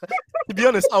 To be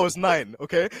honest, I was 9.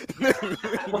 Okay,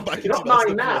 you're not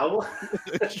 9 now.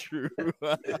 True.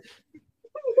 How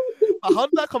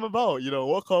did that come about?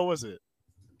 What car was it?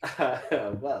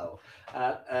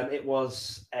 It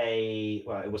was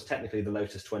it was technically the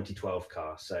Lotus 2012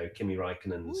 car. So Kimi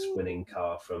Raikkonen's winning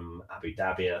car from Abu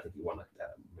Dhabi. I think he won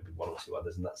maybe one or two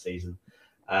others in that season.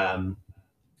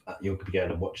 You'll be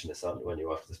going and watching this, aren't you, when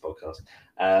you're after this podcast?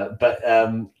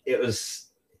 It was,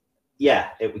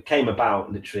 it came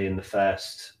about literally in the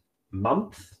first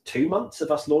 2 months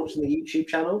of us launching the YouTube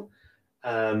channel.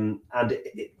 And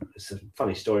it's a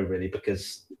funny story, really,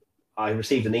 because I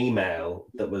received an email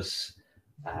that was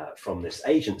from this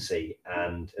agency,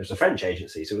 and it was a French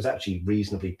agency, so it was actually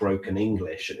reasonably broken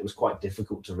English, and it was quite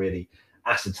difficult to really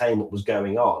ascertain what was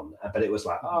going on. But it was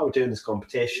like, oh, we're doing this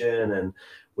competition, and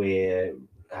we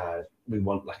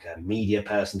want like a media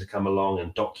person to come along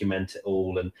and document it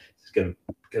all, and it's going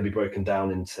to be broken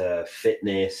down into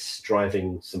fitness,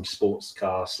 driving some sports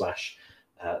car /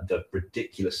 the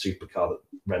ridiculous supercar that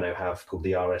Renault have called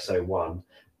the RS01.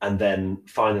 And then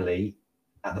finally,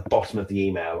 at the bottom of the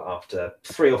email, after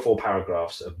 3 or 4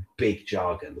 paragraphs of big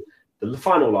jargon, the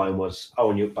final line was, "Oh,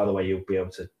 and by the way, you'll be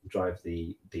able to drive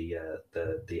the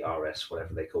RS,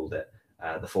 whatever they called it,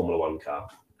 the Formula 1 car."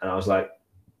 And I was like,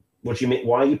 "What do you mean?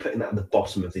 Why are you putting that at the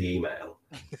bottom of the email?"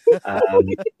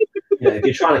 If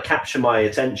you're trying to capture my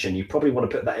attention, you probably want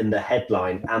to put that in the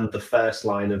headline and the first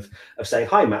line of saying,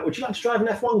 "Hi, Matt, would you like to drive an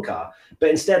F1 car?" But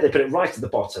instead, they put it right at the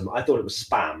bottom. I thought it was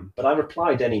spam, but I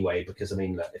replied anyway, because I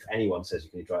mean, look, if anyone says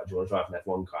do you want to drive an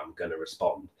F1 car, I'm going to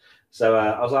respond. So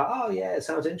I was like, "Oh yeah, it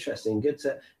sounds interesting. Good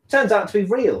to." Turns out to be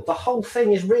real. The whole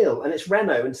thing is real, and it's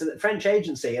Renault, and it's a French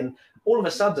agency, and all of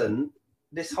a sudden,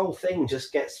 this whole thing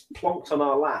just gets plonked on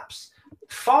our laps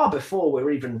far before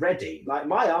we're even ready. Like,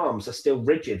 my arms are still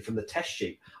rigid from the test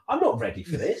shoot. I'm not ready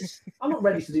for this. I'm not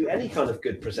ready to do any kind of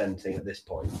good presenting at this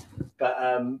point.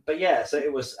 But yeah, so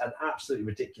it was an absolutely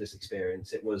ridiculous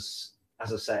experience. It was,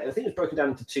 as I say, I think it was broken down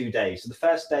into 2 days. So the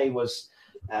first day was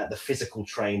the physical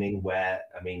training, where,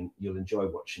 I mean, you'll enjoy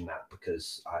watching that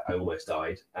because I almost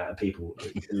died. People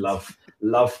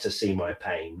love to see my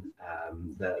pain.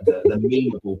 The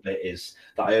memeable bit is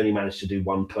that I only managed to do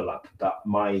one pull-up, but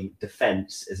my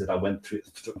defense is that I went through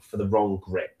for the wrong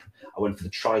grip. I went for the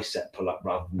tricep pull-up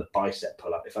rather than the bicep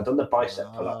pull-up. If I'd done the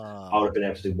bicep pull-up, I would have been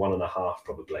able to do 1.5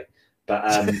 probably.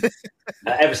 But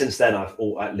ever since then, I've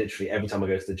literally every time I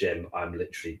go to the gym, I'm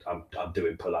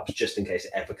doing pull-ups just in case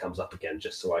it ever comes up again,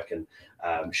 just so I can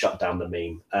shut down the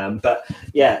meme. But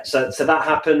yeah, so that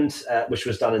happened, which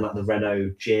was done in like the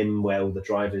Renault gym where all the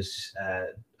drivers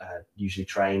usually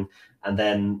train, and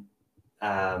then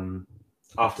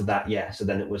after that, so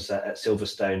then it was at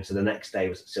Silverstone. So the next day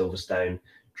was at Silverstone,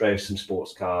 drove some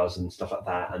sports cars and stuff like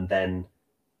that, and then.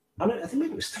 I think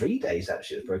maybe it was 3 days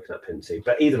actually it was broken up into,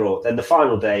 but either or. Then the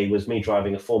final day was me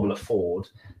driving a Formula Ford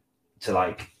to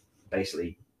like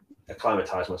basically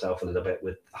acclimatise myself a little bit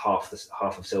with half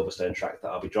of Silverstone track that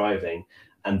I'll be driving,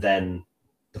 and then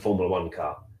the Formula One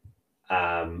car,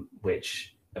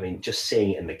 which, I mean, just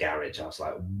seeing it in the garage, I was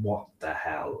like, what the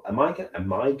hell? Am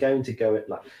I going to go at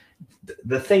like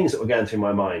the things that were going through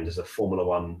my mind as a Formula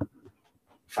One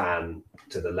fan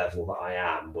to the level that I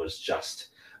am was just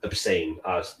obscene.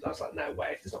 I was like, no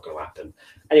way, it's not going to happen.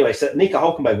 Anyway, so Nico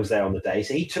Hulkenberg was there on the day,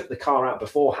 so he took the car out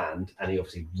beforehand and he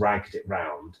obviously ragged it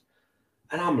round.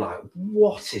 And I'm like,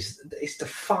 it's the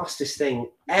fastest thing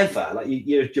ever. Like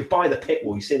you're by the pit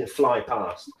wall, you're seeing it fly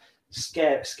past,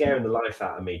 scaring the life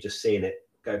out of me just seeing it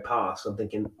go past. I'm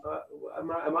thinking,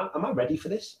 am I ready for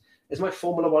this? Is my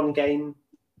Formula One game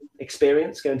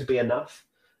experience going to be enough?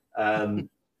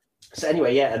 So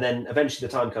anyway, and then eventually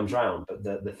the time comes round. But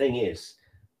the thing is,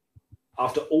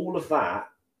 after all of that,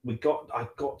 I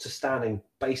got to standing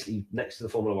basically next to the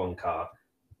Formula One car,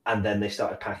 and then they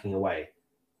started packing away.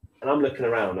 And I'm looking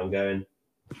around, I'm going,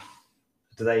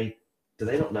 do they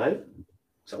not know?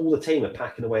 So all the team are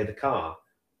packing away the car.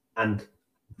 And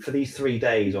for these 3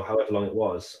 days or however long it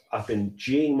was, I've been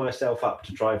G'ing myself up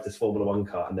to drive this Formula One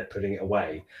car, and they're putting it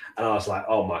away. And I was like,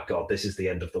 oh my God, this is the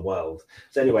end of the world.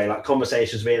 So anyway, like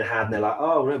conversations being had, and they're like,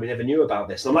 oh no, we never knew about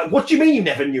this. And I'm like, what do you mean you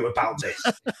never knew about this?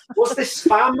 Was this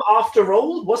spam after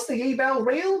all? Was the email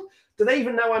real? Do they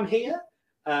even know I'm here?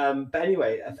 But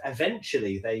anyway,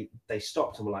 eventually they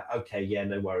stopped and were like, okay, yeah,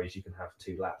 no worries, you can have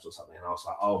 2 laps or something. And I was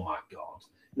like, oh my God.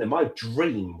 My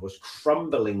dream was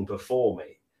crumbling before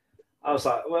me. I was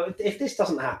like, well, if this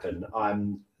doesn't happen,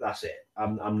 that's it.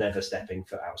 I'm never stepping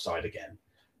foot outside again.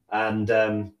 And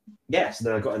so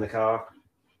then I got in the car,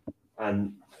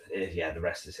 and the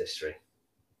rest is history.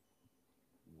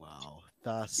 Wow,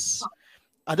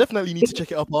 I definitely need to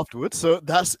check it up afterwards. So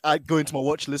I go into my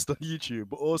watch list on YouTube.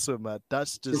 But also, man,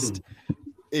 that's just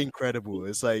incredible.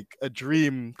 It's like a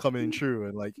dream coming true.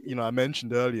 And like, I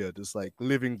mentioned earlier, just like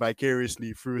living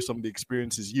vicariously through some of the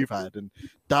experiences you've had. And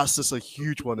that's just a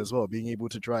huge one as well, being able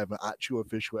to drive an actual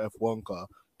official F1 car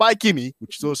by Kimi,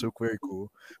 which is also very cool.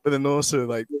 But then also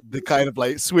like the kind of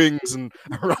like swings and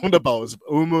roundabouts,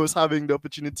 almost having the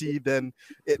opportunity, then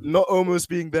it not almost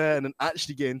being there and then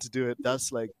actually getting to do it.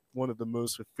 That's like one of the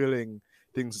most fulfilling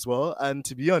things as well. And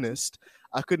to be honest,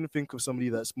 I couldn't think of somebody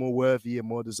that's more worthy and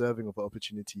more deserving of an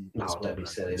opportunity. No, don't be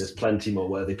silly. There's plenty more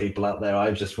worthy people out there.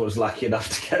 I just was lucky enough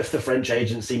to get the French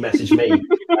agency message me.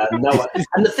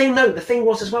 And the thing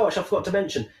was as well, which I forgot to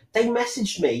mention, they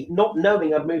messaged me not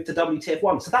knowing I'd moved to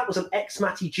WTF1. So that was an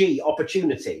ex-Matty G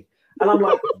opportunity. And I'm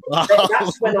like,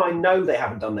 that's when I know they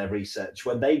haven't done their research,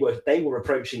 when they were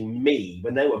approaching me,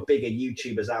 when there were bigger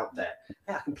YouTubers out there.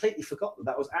 Yeah, I completely forgot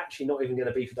that was actually not even going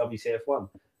to be for WTF1.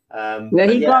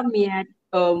 Got me at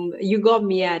you got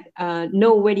me at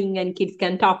no wedding and kids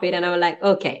can top it, and I was like,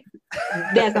 okay,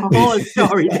 there's a whole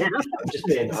story there.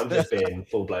 I'm just being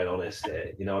full blown honest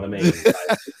here. You know what I mean?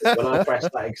 Like, when I pressed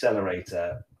that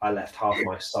accelerator, I left half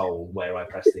my soul where I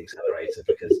pressed the accelerator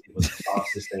because it was the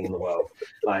fastest thing in the world.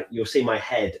 Like you'll see my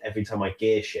head every time I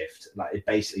gear shift, like it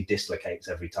basically dislocates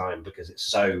every time because it's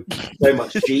so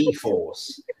much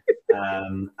G-force.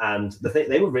 And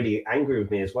they were really angry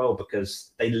with me as well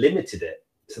because they limited it.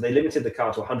 So they limited the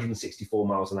car to 164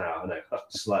 miles an hour. I know,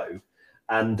 that's slow.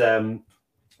 And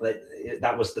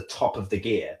that was the top of the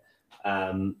gear.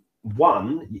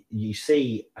 You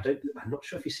see, I'm not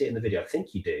sure if you see it in the video. I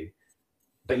think you do.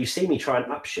 But you see me try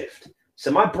and upshift.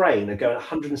 So my brain, going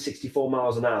 164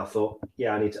 miles an hour, thought,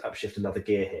 yeah, I need to upshift another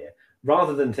gear here.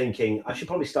 Rather than thinking, I should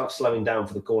probably start slowing down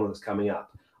for the corner that's coming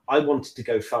up. I wanted to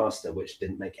go faster, which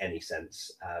didn't make any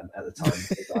sense at the time.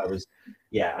 Because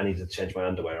I needed to change my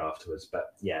underwear afterwards.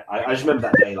 But yeah, I just remember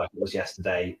that day like it was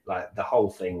yesterday. Like the whole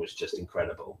thing was just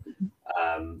incredible.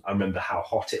 I remember how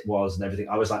hot it was and everything.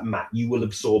 I was like, Matt, you will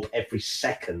absorb every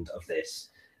second of this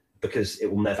because it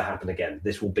will never happen again.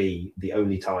 This will be the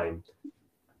only time,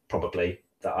 probably,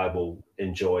 that I will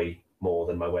enjoy more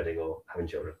than my wedding or having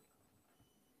children.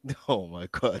 Oh my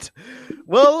God.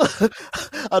 Well,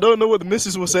 I don't know what the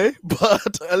missus will say,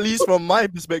 but at least from my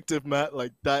perspective, Matt,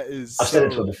 like that is. I've said it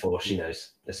to her before. She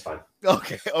knows. It's fine.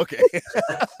 Okay.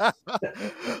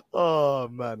 Oh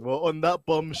man. Well, on that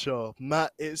bombshell,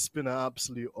 Matt, it's been an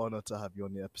absolute honor to have you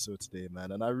on the episode today,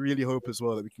 man. And I really hope as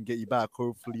well that we can get you back,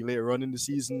 hopefully later on in the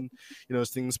season. You know, as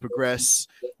things progress,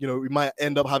 you know, we might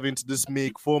end up having to just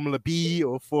make Formula B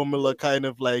or Formula kind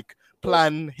of like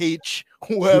Plan H,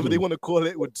 whatever they want to call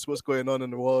it, with what's going on in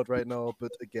the world right now.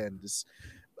 But again, this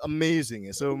amazing.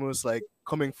 It's almost like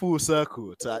coming full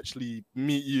circle to actually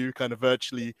meet you kind of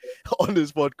virtually on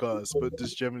this podcast, but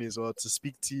just generally as well to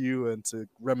speak to you and to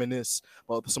reminisce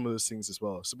about some of those things as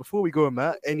well. So before we go,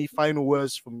 Matt, any final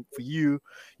words for you,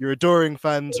 your adoring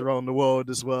fans around the world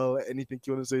as well? Anything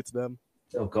you want to say to them?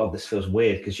 Oh God, this feels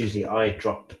weird because usually I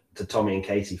drop to Tommy and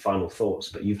Katie final thoughts,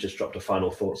 but you've just dropped a final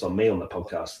thoughts on me on the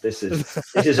podcast. This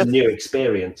is a new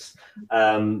experience.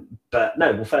 But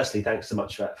no, well, firstly, thanks so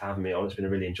much for having me on. It's been a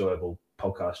really enjoyable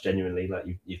podcast. Genuinely, like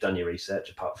you've done your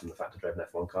research, apart from the fact I drove an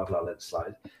F1 car, but I'll let it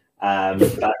slide.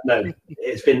 But no,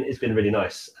 it's been really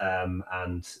nice, and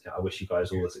I wish you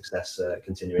guys all the success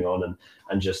continuing on,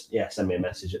 and just send me a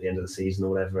message at the end of the season or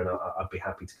whatever, and I'd be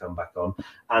happy to come back on.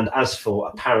 And as for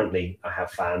apparently I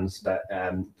have fans, but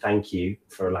thank you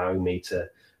for allowing me to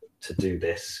do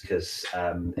this, because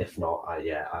if not,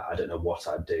 I don't know what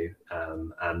I'd do.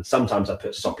 And sometimes I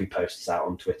put soppy posts out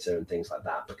on Twitter and things like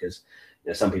that because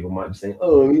some people might just think,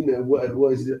 oh,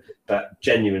 what is it? But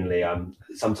genuinely,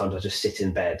 sometimes I just sit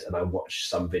in bed and I watch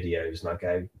some videos and I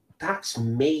go, that's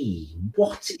me.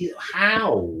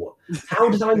 How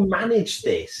did I manage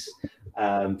this?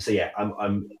 So yeah,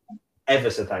 I'm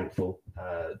ever so thankful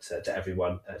to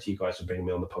everyone, to you guys for bringing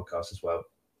me on the podcast as well.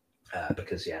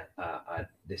 Because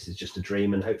this is just a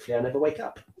dream, and hopefully I never wake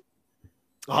up.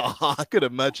 Oh, I could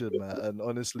imagine, man. And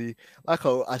honestly, like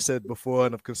I said before,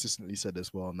 and I've consistently said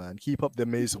as well, man, keep up the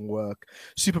amazing work.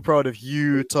 Super proud of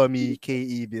you, Tommy,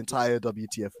 KE, the entire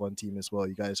WTF1 team as well.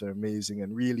 You guys are amazing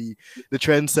and really the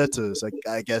trendsetters.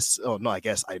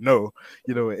 I know,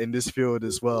 in this field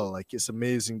as well. Like, it's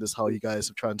amazing just how you guys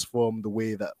have transformed the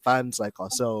way that fans like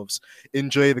ourselves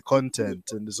enjoy the content.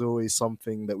 And there's always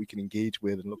something that we can engage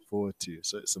with and look forward to.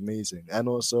 So it's amazing. And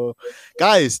also,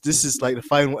 guys, this is like the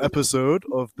final episode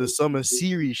of the summer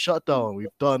series shutdown. We've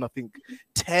done, I think,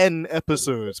 10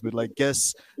 episodes with like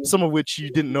guests, some of which you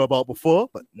didn't know about before,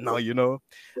 but now you know.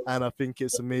 And I think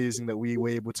it's amazing that we were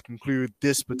able to conclude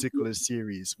this particular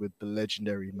series with the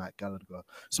legendary Matt Gallagher.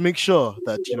 So make sure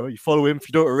that you follow him if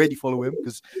you don't already follow him,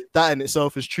 because that in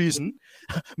itself is treason.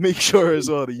 Make sure as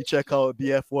well that you check out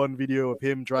the F1 video of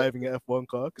him driving an F1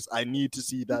 car, because I need to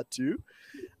see that too.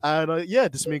 And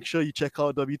just make sure you check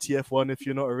out WTF1 if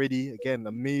you're not already. Again,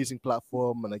 amazing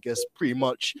platform, and I guess pretty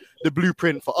much the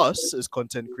blueprint for us as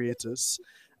content creators.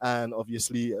 And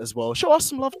obviously as well, show us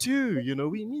some love too.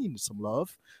 We need some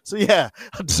love. So yeah,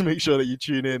 just make sure that you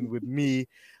tune in with me,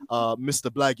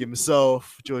 Mr. Blag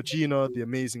himself, Georgina, the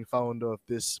amazing founder of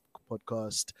this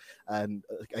podcast, and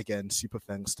again, super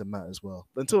thanks to Matt as well.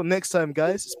 Until next time,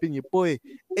 guys, it's been your boy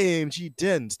AMG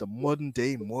Dens, the modern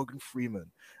day Morgan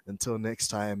Freeman. Until next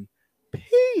time,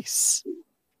 peace.